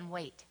 stay and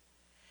wait.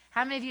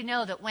 How many of you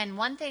know that when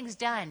one thing's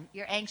done,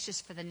 you're anxious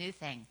for the new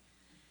thing?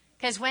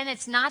 Because when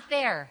it's not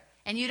there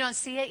and you don't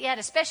see it yet,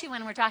 especially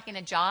when we're talking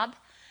a job,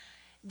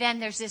 then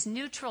there's this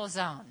neutral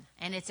zone.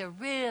 And it's a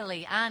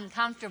really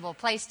uncomfortable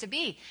place to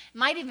be. It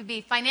might even be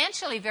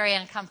financially very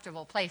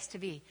uncomfortable place to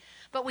be.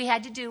 But we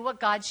had to do what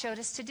God showed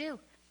us to do.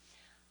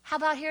 How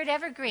about here at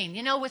Evergreen?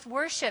 With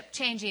worship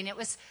changing, it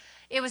was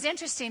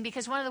interesting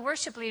because one of the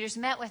worship leaders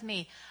met with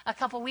me a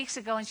couple weeks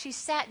ago, and she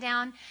sat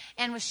down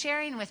and was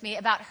sharing with me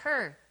about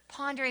her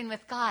pondering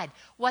with God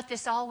what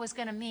this all was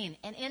going to mean.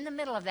 And in the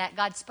middle of that,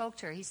 God spoke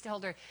to her. He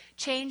told her,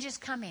 change is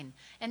coming.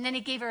 And then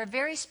he gave her a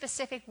very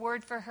specific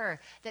word for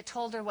her that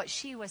told her what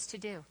she was to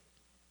do.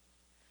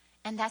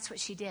 And that's what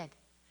she did.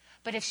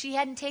 But if she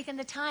hadn't taken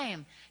the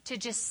time to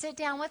just sit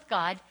down with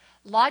God,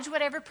 lodge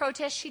whatever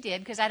protest she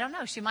did, because I don't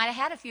know, she might have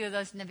had a few of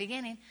those in the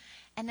beginning,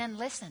 and then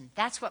listen.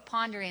 That's what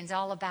pondering is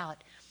all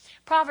about.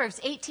 Proverbs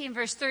 18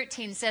 verse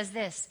 13 says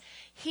this,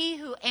 he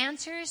who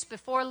answers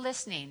before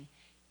listening,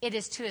 it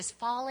is to his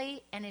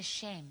folly and his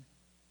shame.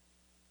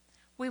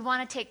 We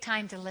want to take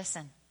time to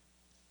listen.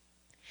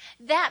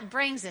 That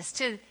brings us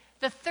to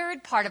the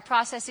third part of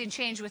processing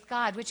change with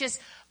God, which is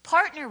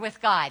partner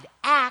with God.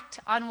 Act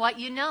on what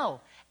you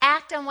know.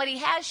 Act on what he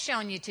has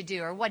shown you to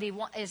do or what he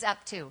is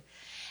up to.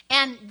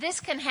 And this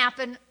can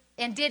happen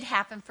and did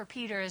happen for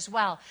Peter as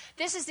well.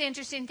 This is the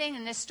interesting thing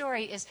in this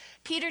story is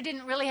Peter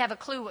didn't really have a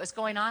clue what was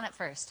going on at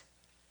first.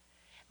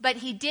 But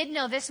he did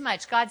know this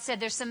much. God said,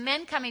 there's some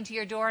men coming to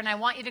your door and I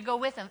want you to go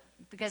with them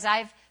because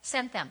I've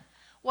sent them.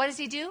 What does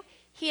he do?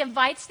 He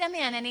invites them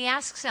in and he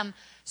asks them,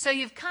 so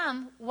you've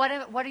come, what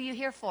are you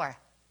here for?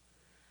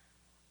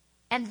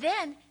 And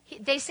then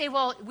they say,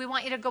 well, we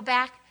want you to go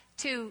back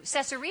to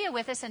Caesarea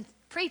with us and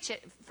preach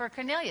it for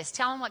Cornelius.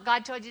 Tell him what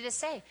God told you to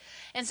say.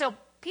 And so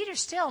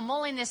Peter's still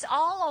mulling this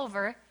all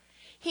over.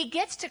 He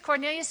gets to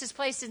Cornelius'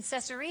 place in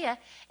Caesarea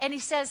and he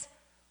says,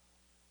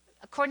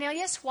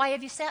 Cornelius, why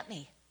have you sent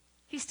me?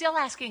 He's still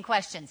asking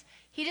questions.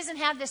 He doesn't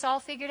have this all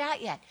figured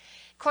out yet.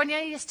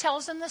 Cornelius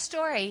tells him the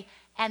story,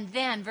 and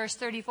then verse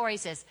 34 he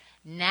says,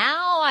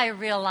 now I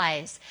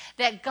realize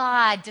that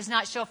God does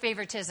not show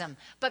favoritism,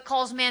 but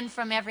calls men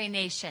from every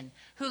nation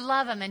who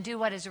love him and do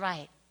what is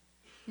right.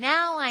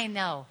 Now I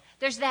know.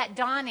 There's that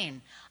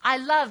dawning. I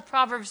love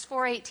Proverbs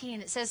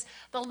 4:18. It says,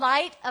 the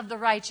light of the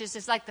righteous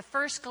is like the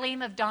first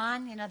gleam of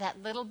dawn. You know,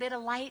 that little bit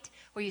of light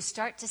where you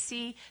start to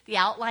see the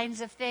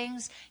outlines of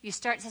things. You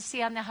start to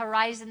see on the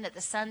horizon that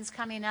the sun's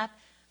coming up.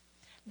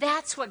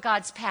 That's what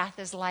God's path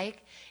is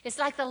like. It's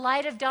like the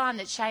light of dawn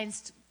that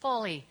shines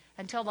fully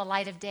until the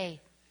light of day.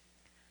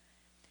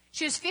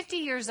 She was 50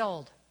 years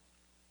old.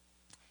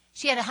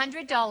 She had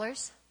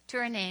 $100 to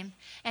her name,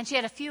 and she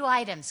had a few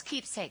items,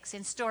 keepsakes,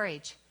 in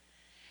storage.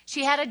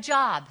 She had a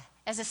job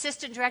as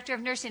assistant director of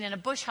nursing in a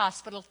bush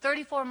hospital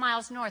 34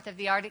 miles north of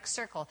the Arctic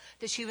Circle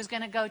that she was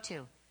going to go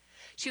to.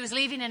 She was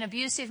leaving an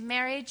abusive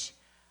marriage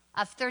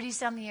of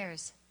 30-some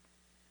years.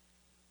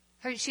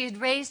 She had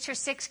raised her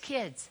 6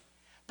 kids,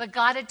 but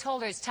God had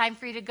told her, it's time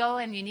for you to go,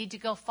 and you need to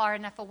go far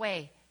enough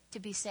away to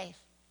be safe.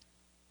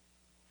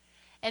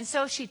 And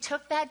so she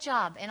took that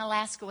job in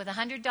Alaska with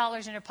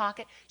 $100 in her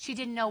pocket. She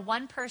didn't know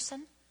one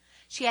person.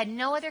 She had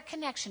no other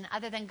connection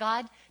other than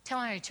God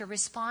telling her to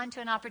respond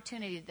to an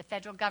opportunity that the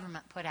federal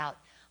government put out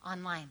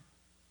online.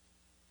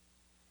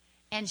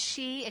 And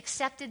she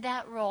accepted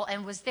that role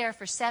and was there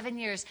for 7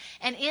 years.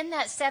 And in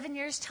that 7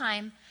 years'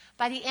 time,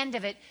 by the end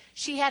of it,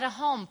 she had a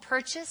home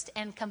purchased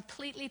and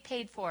completely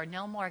paid for,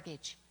 no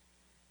mortgage,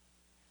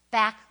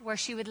 back where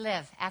she would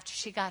live after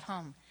she got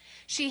home.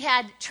 She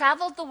had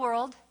traveled the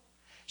world.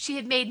 She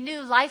had made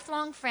new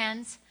lifelong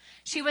friends.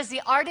 She was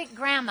the Arctic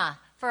grandma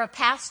for a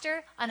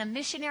pastor on a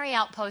missionary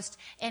outpost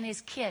and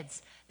his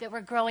kids that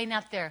were growing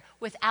up there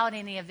without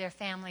any of their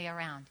family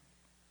around.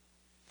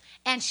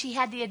 And she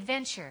had the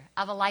adventure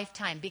of a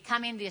lifetime,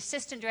 becoming the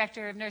assistant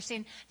director of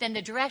nursing, then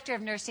the director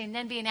of nursing,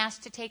 then being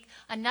asked to take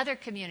another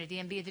community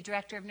and be the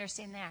director of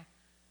nursing there.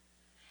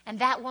 And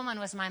that woman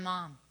was my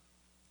mom.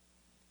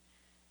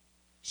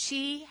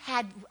 She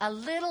had a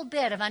little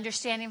bit of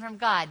understanding from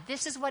God.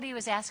 This is what he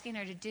was asking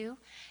her to do.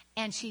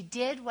 And she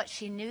did what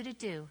she knew to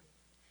do.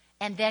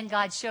 And then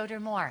God showed her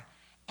more.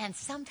 And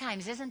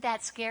sometimes, isn't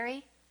that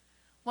scary?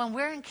 When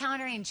we're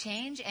encountering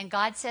change and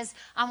God says,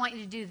 I want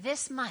you to do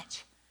this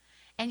much.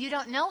 And you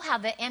don't know how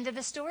the end of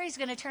the story is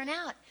going to turn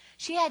out.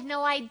 She had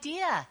no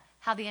idea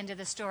how the end of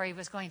the story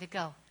was going to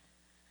go.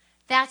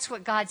 That's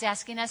what God's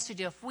asking us to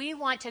do. If we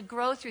want to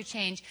grow through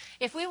change,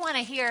 if we want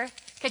to hear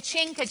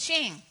ka-ching,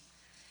 ka-ching,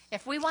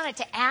 if we want it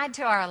to add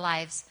to our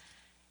lives,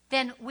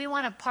 then we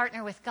want to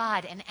partner with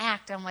God and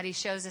act on what he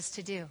shows us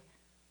to do.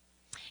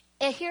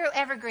 At Hero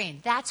Evergreen,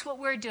 that's what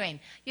we're doing.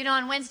 You know,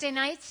 on Wednesday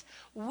nights,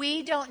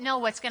 we don't know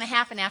what's going to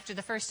happen after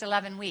the first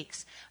 11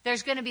 weeks.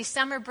 There's going to be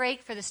summer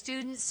break for the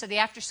students, so the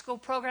after-school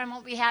program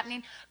won't be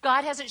happening.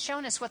 God hasn't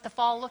shown us what the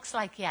fall looks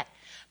like yet.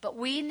 But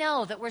we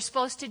know that we're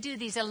supposed to do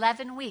these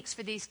 11 weeks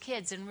for these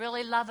kids and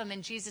really love them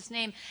in Jesus'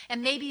 name.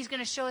 And maybe he's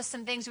going to show us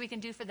some things we can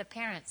do for the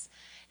parents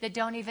that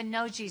don't even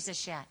know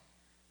Jesus yet.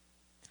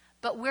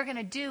 But we're going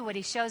to do what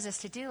he shows us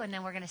to do, and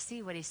then we're going to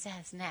see what he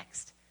says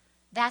next.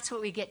 That's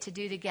what we get to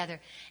do together.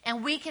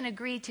 And we can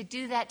agree to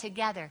do that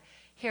together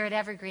here at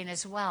Evergreen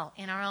as well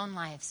in our own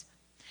lives.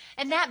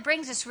 And that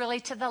brings us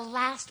really to the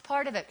last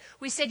part of it.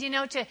 We said, you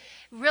know, to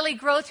really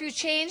grow through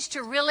change,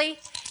 to really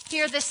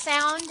hear the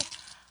sound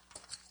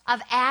of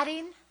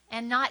adding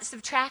and not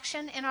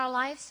subtraction in our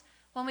lives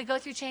when we go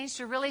through change,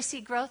 to really see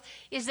growth,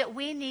 is that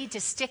we need to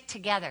stick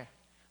together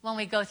when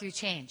we go through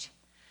change.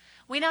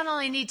 We not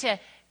only need to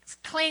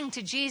cling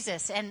to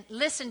Jesus and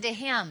listen to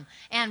him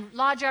and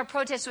lodge our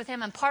protests with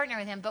him and partner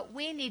with him, but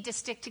we need to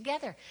stick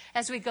together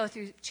as we go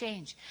through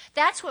change.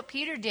 That's what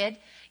Peter did.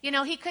 You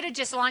know, he could have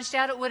just launched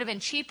out. It would have been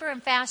cheaper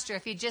and faster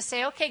if he'd just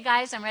say, okay,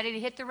 guys, I'm ready to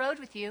hit the road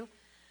with you.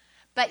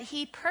 But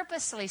he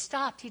purposely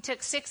stopped. He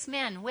took 6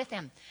 men with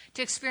him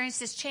to experience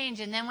this change.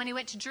 And then when he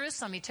went to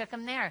Jerusalem, he took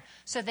them there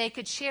so they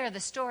could share the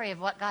story of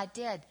what God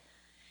did.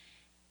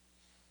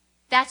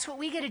 That's what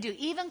we get to do.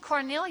 Even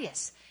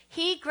Cornelius,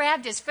 he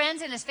grabbed his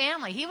friends and his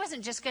family. He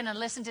wasn't just going to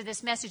listen to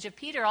this message of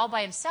Peter all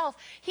by himself.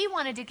 He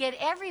wanted to get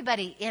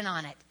everybody in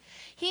on it.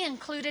 He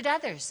included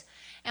others.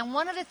 And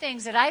one of the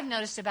things that I've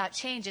noticed about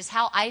change is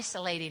how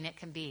isolating it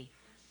can be.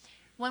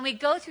 When we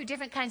go through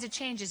different kinds of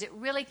changes, it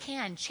really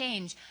can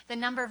change the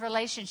number of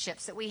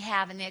relationships that we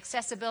have and the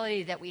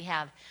accessibility that we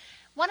have.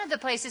 One of the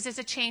places is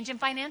a change in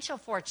financial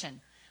fortune.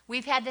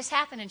 We've had this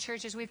happen in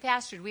churches we've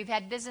pastored. We've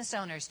had business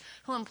owners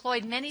who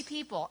employed many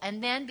people,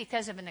 and then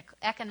because of an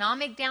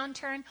economic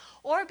downturn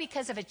or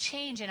because of a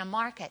change in a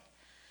market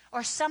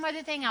or some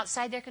other thing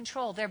outside their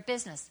control, their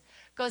business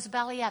goes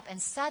belly up,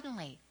 and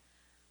suddenly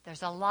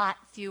there's a lot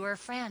fewer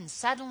friends.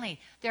 Suddenly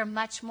they're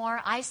much more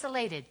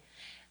isolated.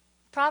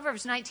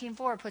 Proverbs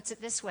 19:4 puts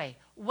it this way: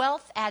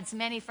 wealth adds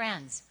many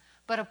friends,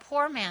 but a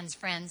poor man's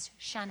friends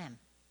shun him.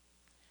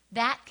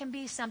 That can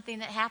be something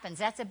that happens.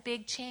 That's a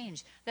big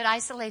change that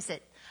isolates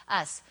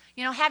us.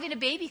 You know, having a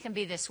baby can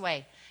be this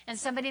way. And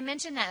somebody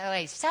mentioned that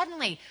way.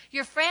 Suddenly,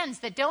 your friends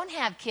that don't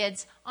have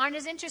kids aren't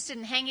as interested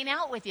in hanging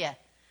out with you,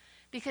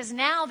 because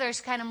now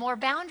there's kind of more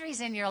boundaries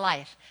in your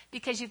life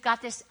because you've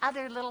got this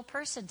other little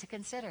person to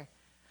consider.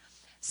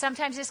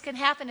 Sometimes this can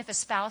happen if a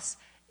spouse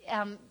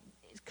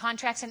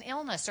contracts an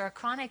illness or a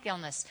chronic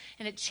illness,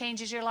 and it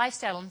changes your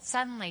lifestyle, and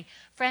suddenly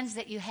friends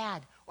that you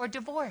had, or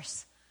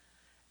divorce.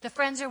 The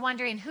friends are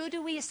wondering, who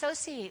do we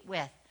associate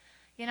with?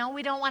 You know,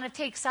 we don't want to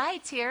take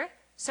sides here.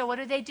 So what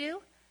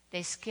do?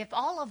 They skip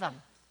all of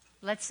them.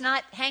 Let's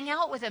not hang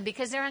out with them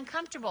because they're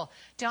uncomfortable,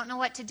 don't know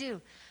what to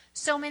do.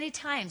 So many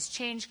times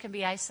change can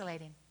be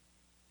isolating.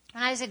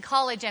 When I was in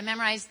college, I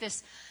memorized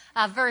this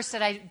verse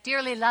that I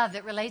dearly love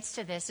that relates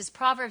to this. It's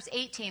Proverbs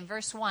 18,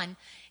 verse 1,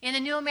 in the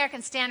New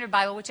American Standard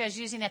Bible, which I was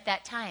using at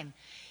that time.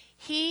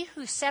 He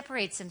who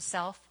separates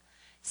himself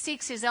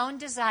seeks his own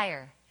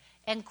desire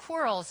and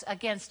quarrels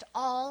against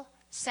all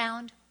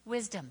sound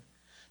wisdom.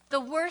 The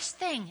worst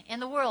thing in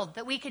the world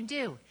that we can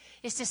do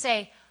is to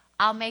say,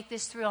 I'll make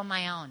this through on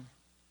my own.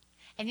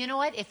 And you know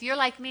what? If you're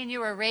like me and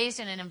you were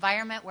raised in an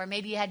environment where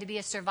maybe you had to be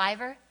a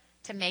survivor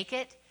to make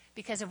it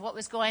because of what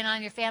was going on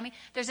in your family,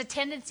 there's a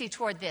tendency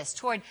toward this,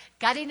 toward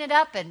gutting it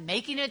up and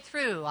making it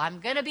through. I'm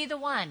going to be the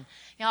one.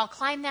 You know, I'll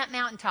climb that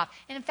mountaintop.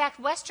 And in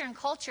fact, Western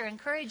culture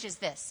encourages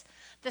this.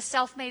 The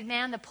self-made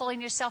man, the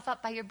pulling yourself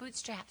up by your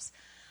bootstraps.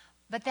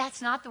 But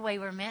that's not the way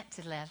we're meant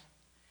to live.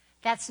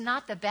 That's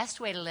not the best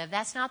way to live.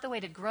 That's not the way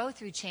to grow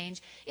through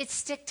change. It's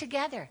stick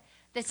together.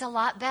 That's a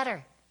lot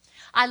better.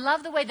 I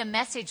love the way the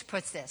Message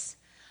puts this.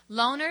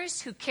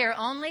 Loners who care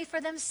only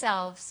for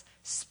themselves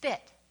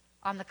spit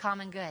on the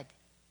common good.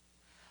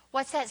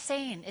 What's that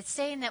saying? It's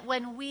saying that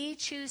when we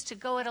choose to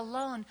go it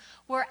alone,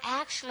 we're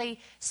actually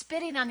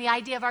spitting on the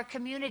idea of our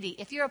community.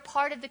 If you're a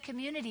part of the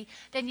community,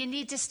 then you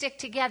need to stick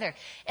together.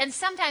 And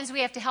sometimes we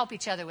have to help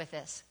each other with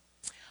this.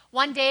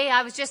 One day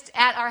I was just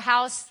at our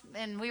house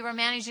and we were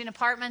managing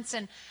apartments,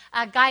 and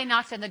a guy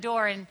knocked on the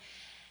door and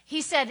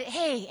he said,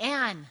 "Hey,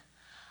 Ann,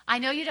 I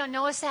know you don't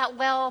know us that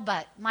well,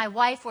 but my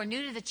wife, we're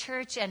new to the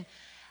church, and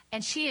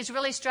she is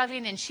really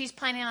struggling, and she's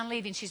planning on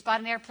leaving. She's bought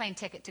an airplane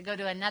ticket to go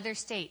to another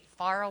state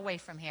far away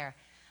from here.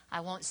 I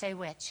won't say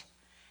which.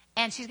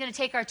 And she's going to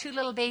take our 2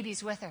 little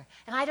babies with her.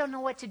 And I don't know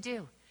what to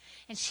do.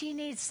 And she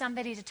needs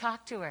somebody to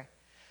talk to her."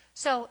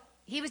 So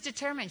he was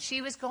determined.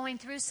 She was going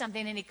through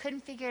something, and he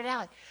couldn't figure it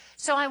out.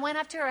 So I went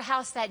up to her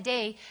house that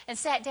day and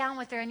sat down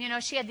with her. And, you know,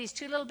 she had these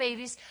 2 little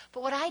babies.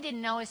 But what I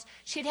didn't know is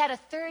she'd had a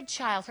 3rd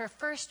child. Her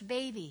first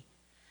baby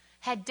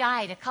had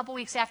died a couple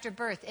weeks after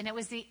birth. And it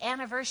was the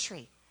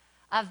anniversary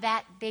of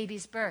that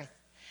baby's birth.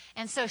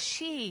 And so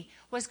she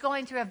was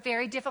going through a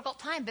very difficult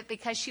time. But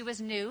because she was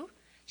new,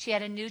 she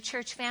had a new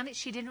church family,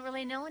 she didn't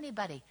really know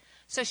anybody.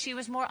 So she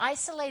was more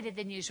isolated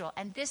than usual.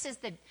 And this is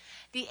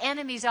the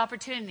enemy's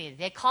opportunity.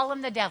 They call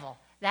him the devil.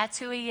 That's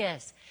who he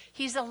is.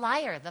 He's a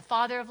liar, the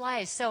father of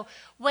lies. So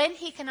when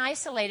he can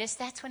isolate us,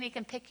 that's when he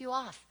can pick you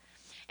off.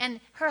 And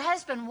her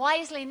husband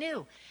wisely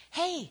knew,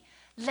 hey,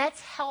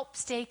 let's help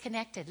stay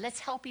connected. Let's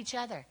help each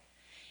other.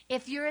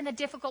 If you're in a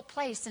difficult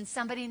place and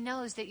somebody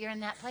knows that you're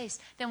in that place,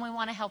 then we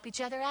want to help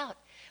each other out.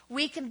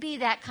 We can be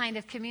that kind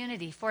of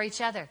community for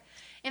each other.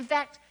 In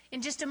fact,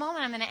 in just a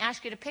moment, I'm going to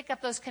ask you to pick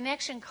up those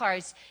connection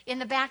cards in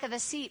the back of the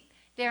seat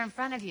there in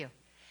front of you.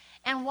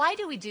 And why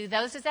do we do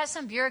those? Is that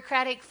some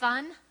bureaucratic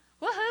fun?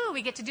 Woohoo,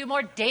 we get to do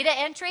more data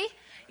entry?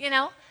 You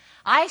know,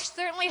 I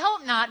certainly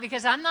hope not,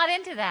 because I'm not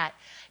into that.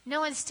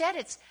 No, instead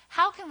it's,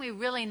 how can we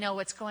really know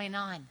what's going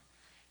on?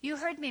 You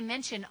heard me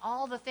mention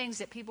all the things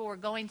that people were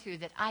going through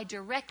that I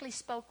directly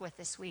spoke with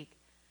this week.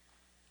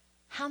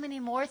 How many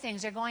more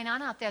things are going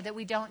on out there that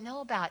we don't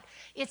know about?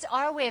 It's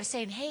our way of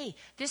saying, hey,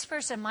 this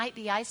person might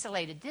be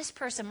isolated. This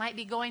person might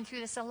be going through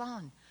this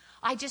alone.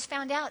 I just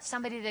found out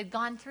somebody that had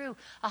gone through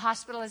a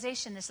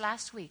hospitalization this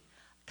last week,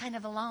 kind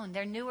of alone.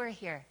 They're newer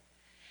here.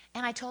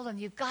 And I told them,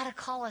 you've got to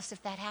call us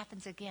if that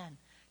happens again.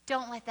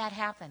 Don't let that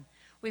happen.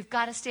 We've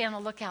got to stay on the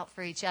lookout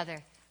for each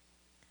other.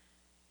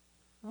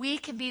 We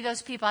can be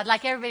those people. I'd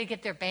like everybody to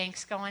get their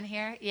banks going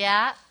here.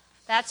 Yeah,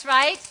 that's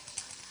right.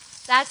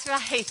 That's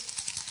right.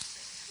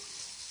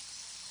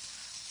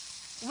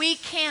 We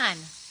can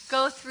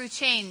go through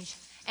change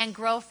and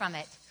grow from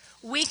it.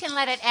 We can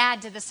let it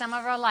add to the sum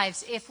of our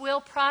lives if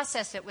we'll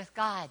process it with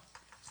God.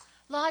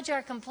 Lodge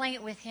our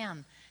complaint with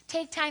Him.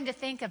 Take time to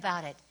think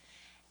about it.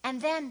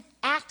 And then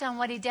act on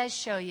what He does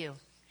show you.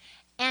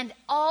 And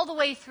all the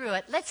way through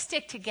it, let's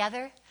stick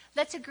together.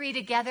 Let's agree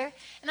together.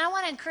 And I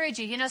want to encourage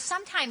you. You know,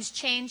 sometimes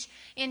change,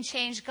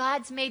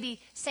 God's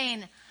maybe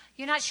saying,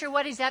 you're not sure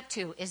what He's up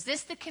to. Is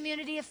this the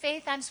community of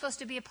faith I'm supposed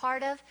to be a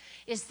part of?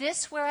 Is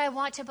this where I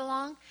want to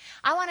belong?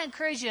 I want to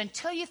encourage you,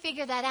 until you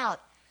figure that out,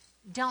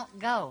 don't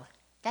go.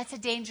 That's a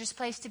dangerous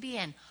place to be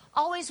in.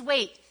 Always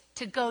wait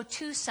to go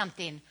to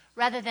something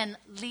rather than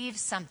leave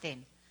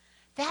something.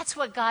 That's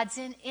what God's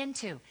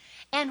into.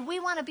 And we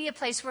want to be a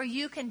place where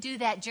you can do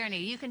that journey.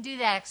 You can do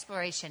that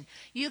exploration.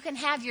 You can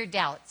have your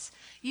doubts.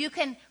 You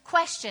can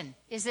question,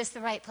 is this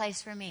the right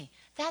place for me?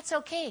 That's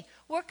okay.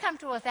 We're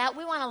comfortable with that.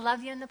 We want to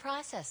love you in the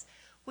process.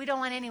 We don't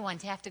want anyone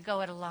to have to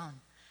go it alone.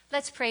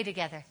 Let's pray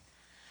together.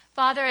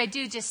 Father, I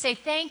do just say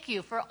thank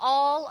you for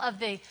all of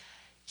the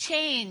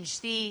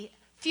change, the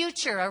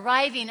future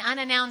arriving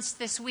unannounced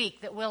this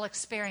week that we'll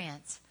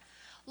experience.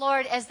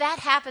 Lord, as that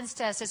happens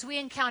to us, as we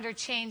encounter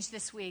change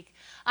this week,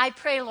 I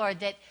pray,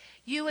 Lord, that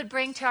you would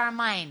bring to our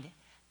mind,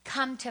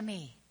 come to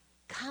me,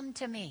 talk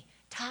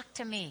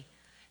to me,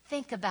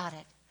 think about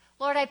it.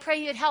 Lord, I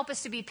pray you'd help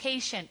us to be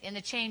patient in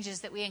the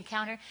changes that we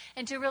encounter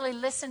and to really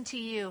listen to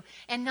you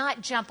and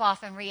not jump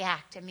off and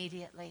react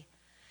immediately.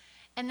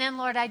 And then,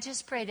 Lord, I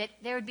just pray that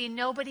there would be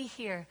nobody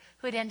here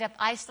who would end up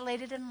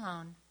isolated and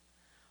alone.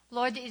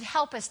 Lord, that you'd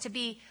help us to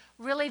be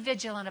really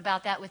vigilant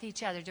about that with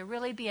each other, to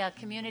really be a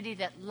community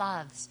that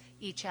loves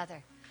each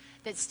other,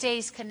 that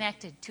stays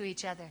connected to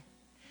each other.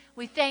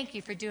 We thank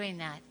you for doing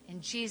that.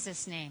 In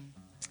Jesus' name,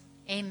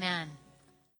 amen.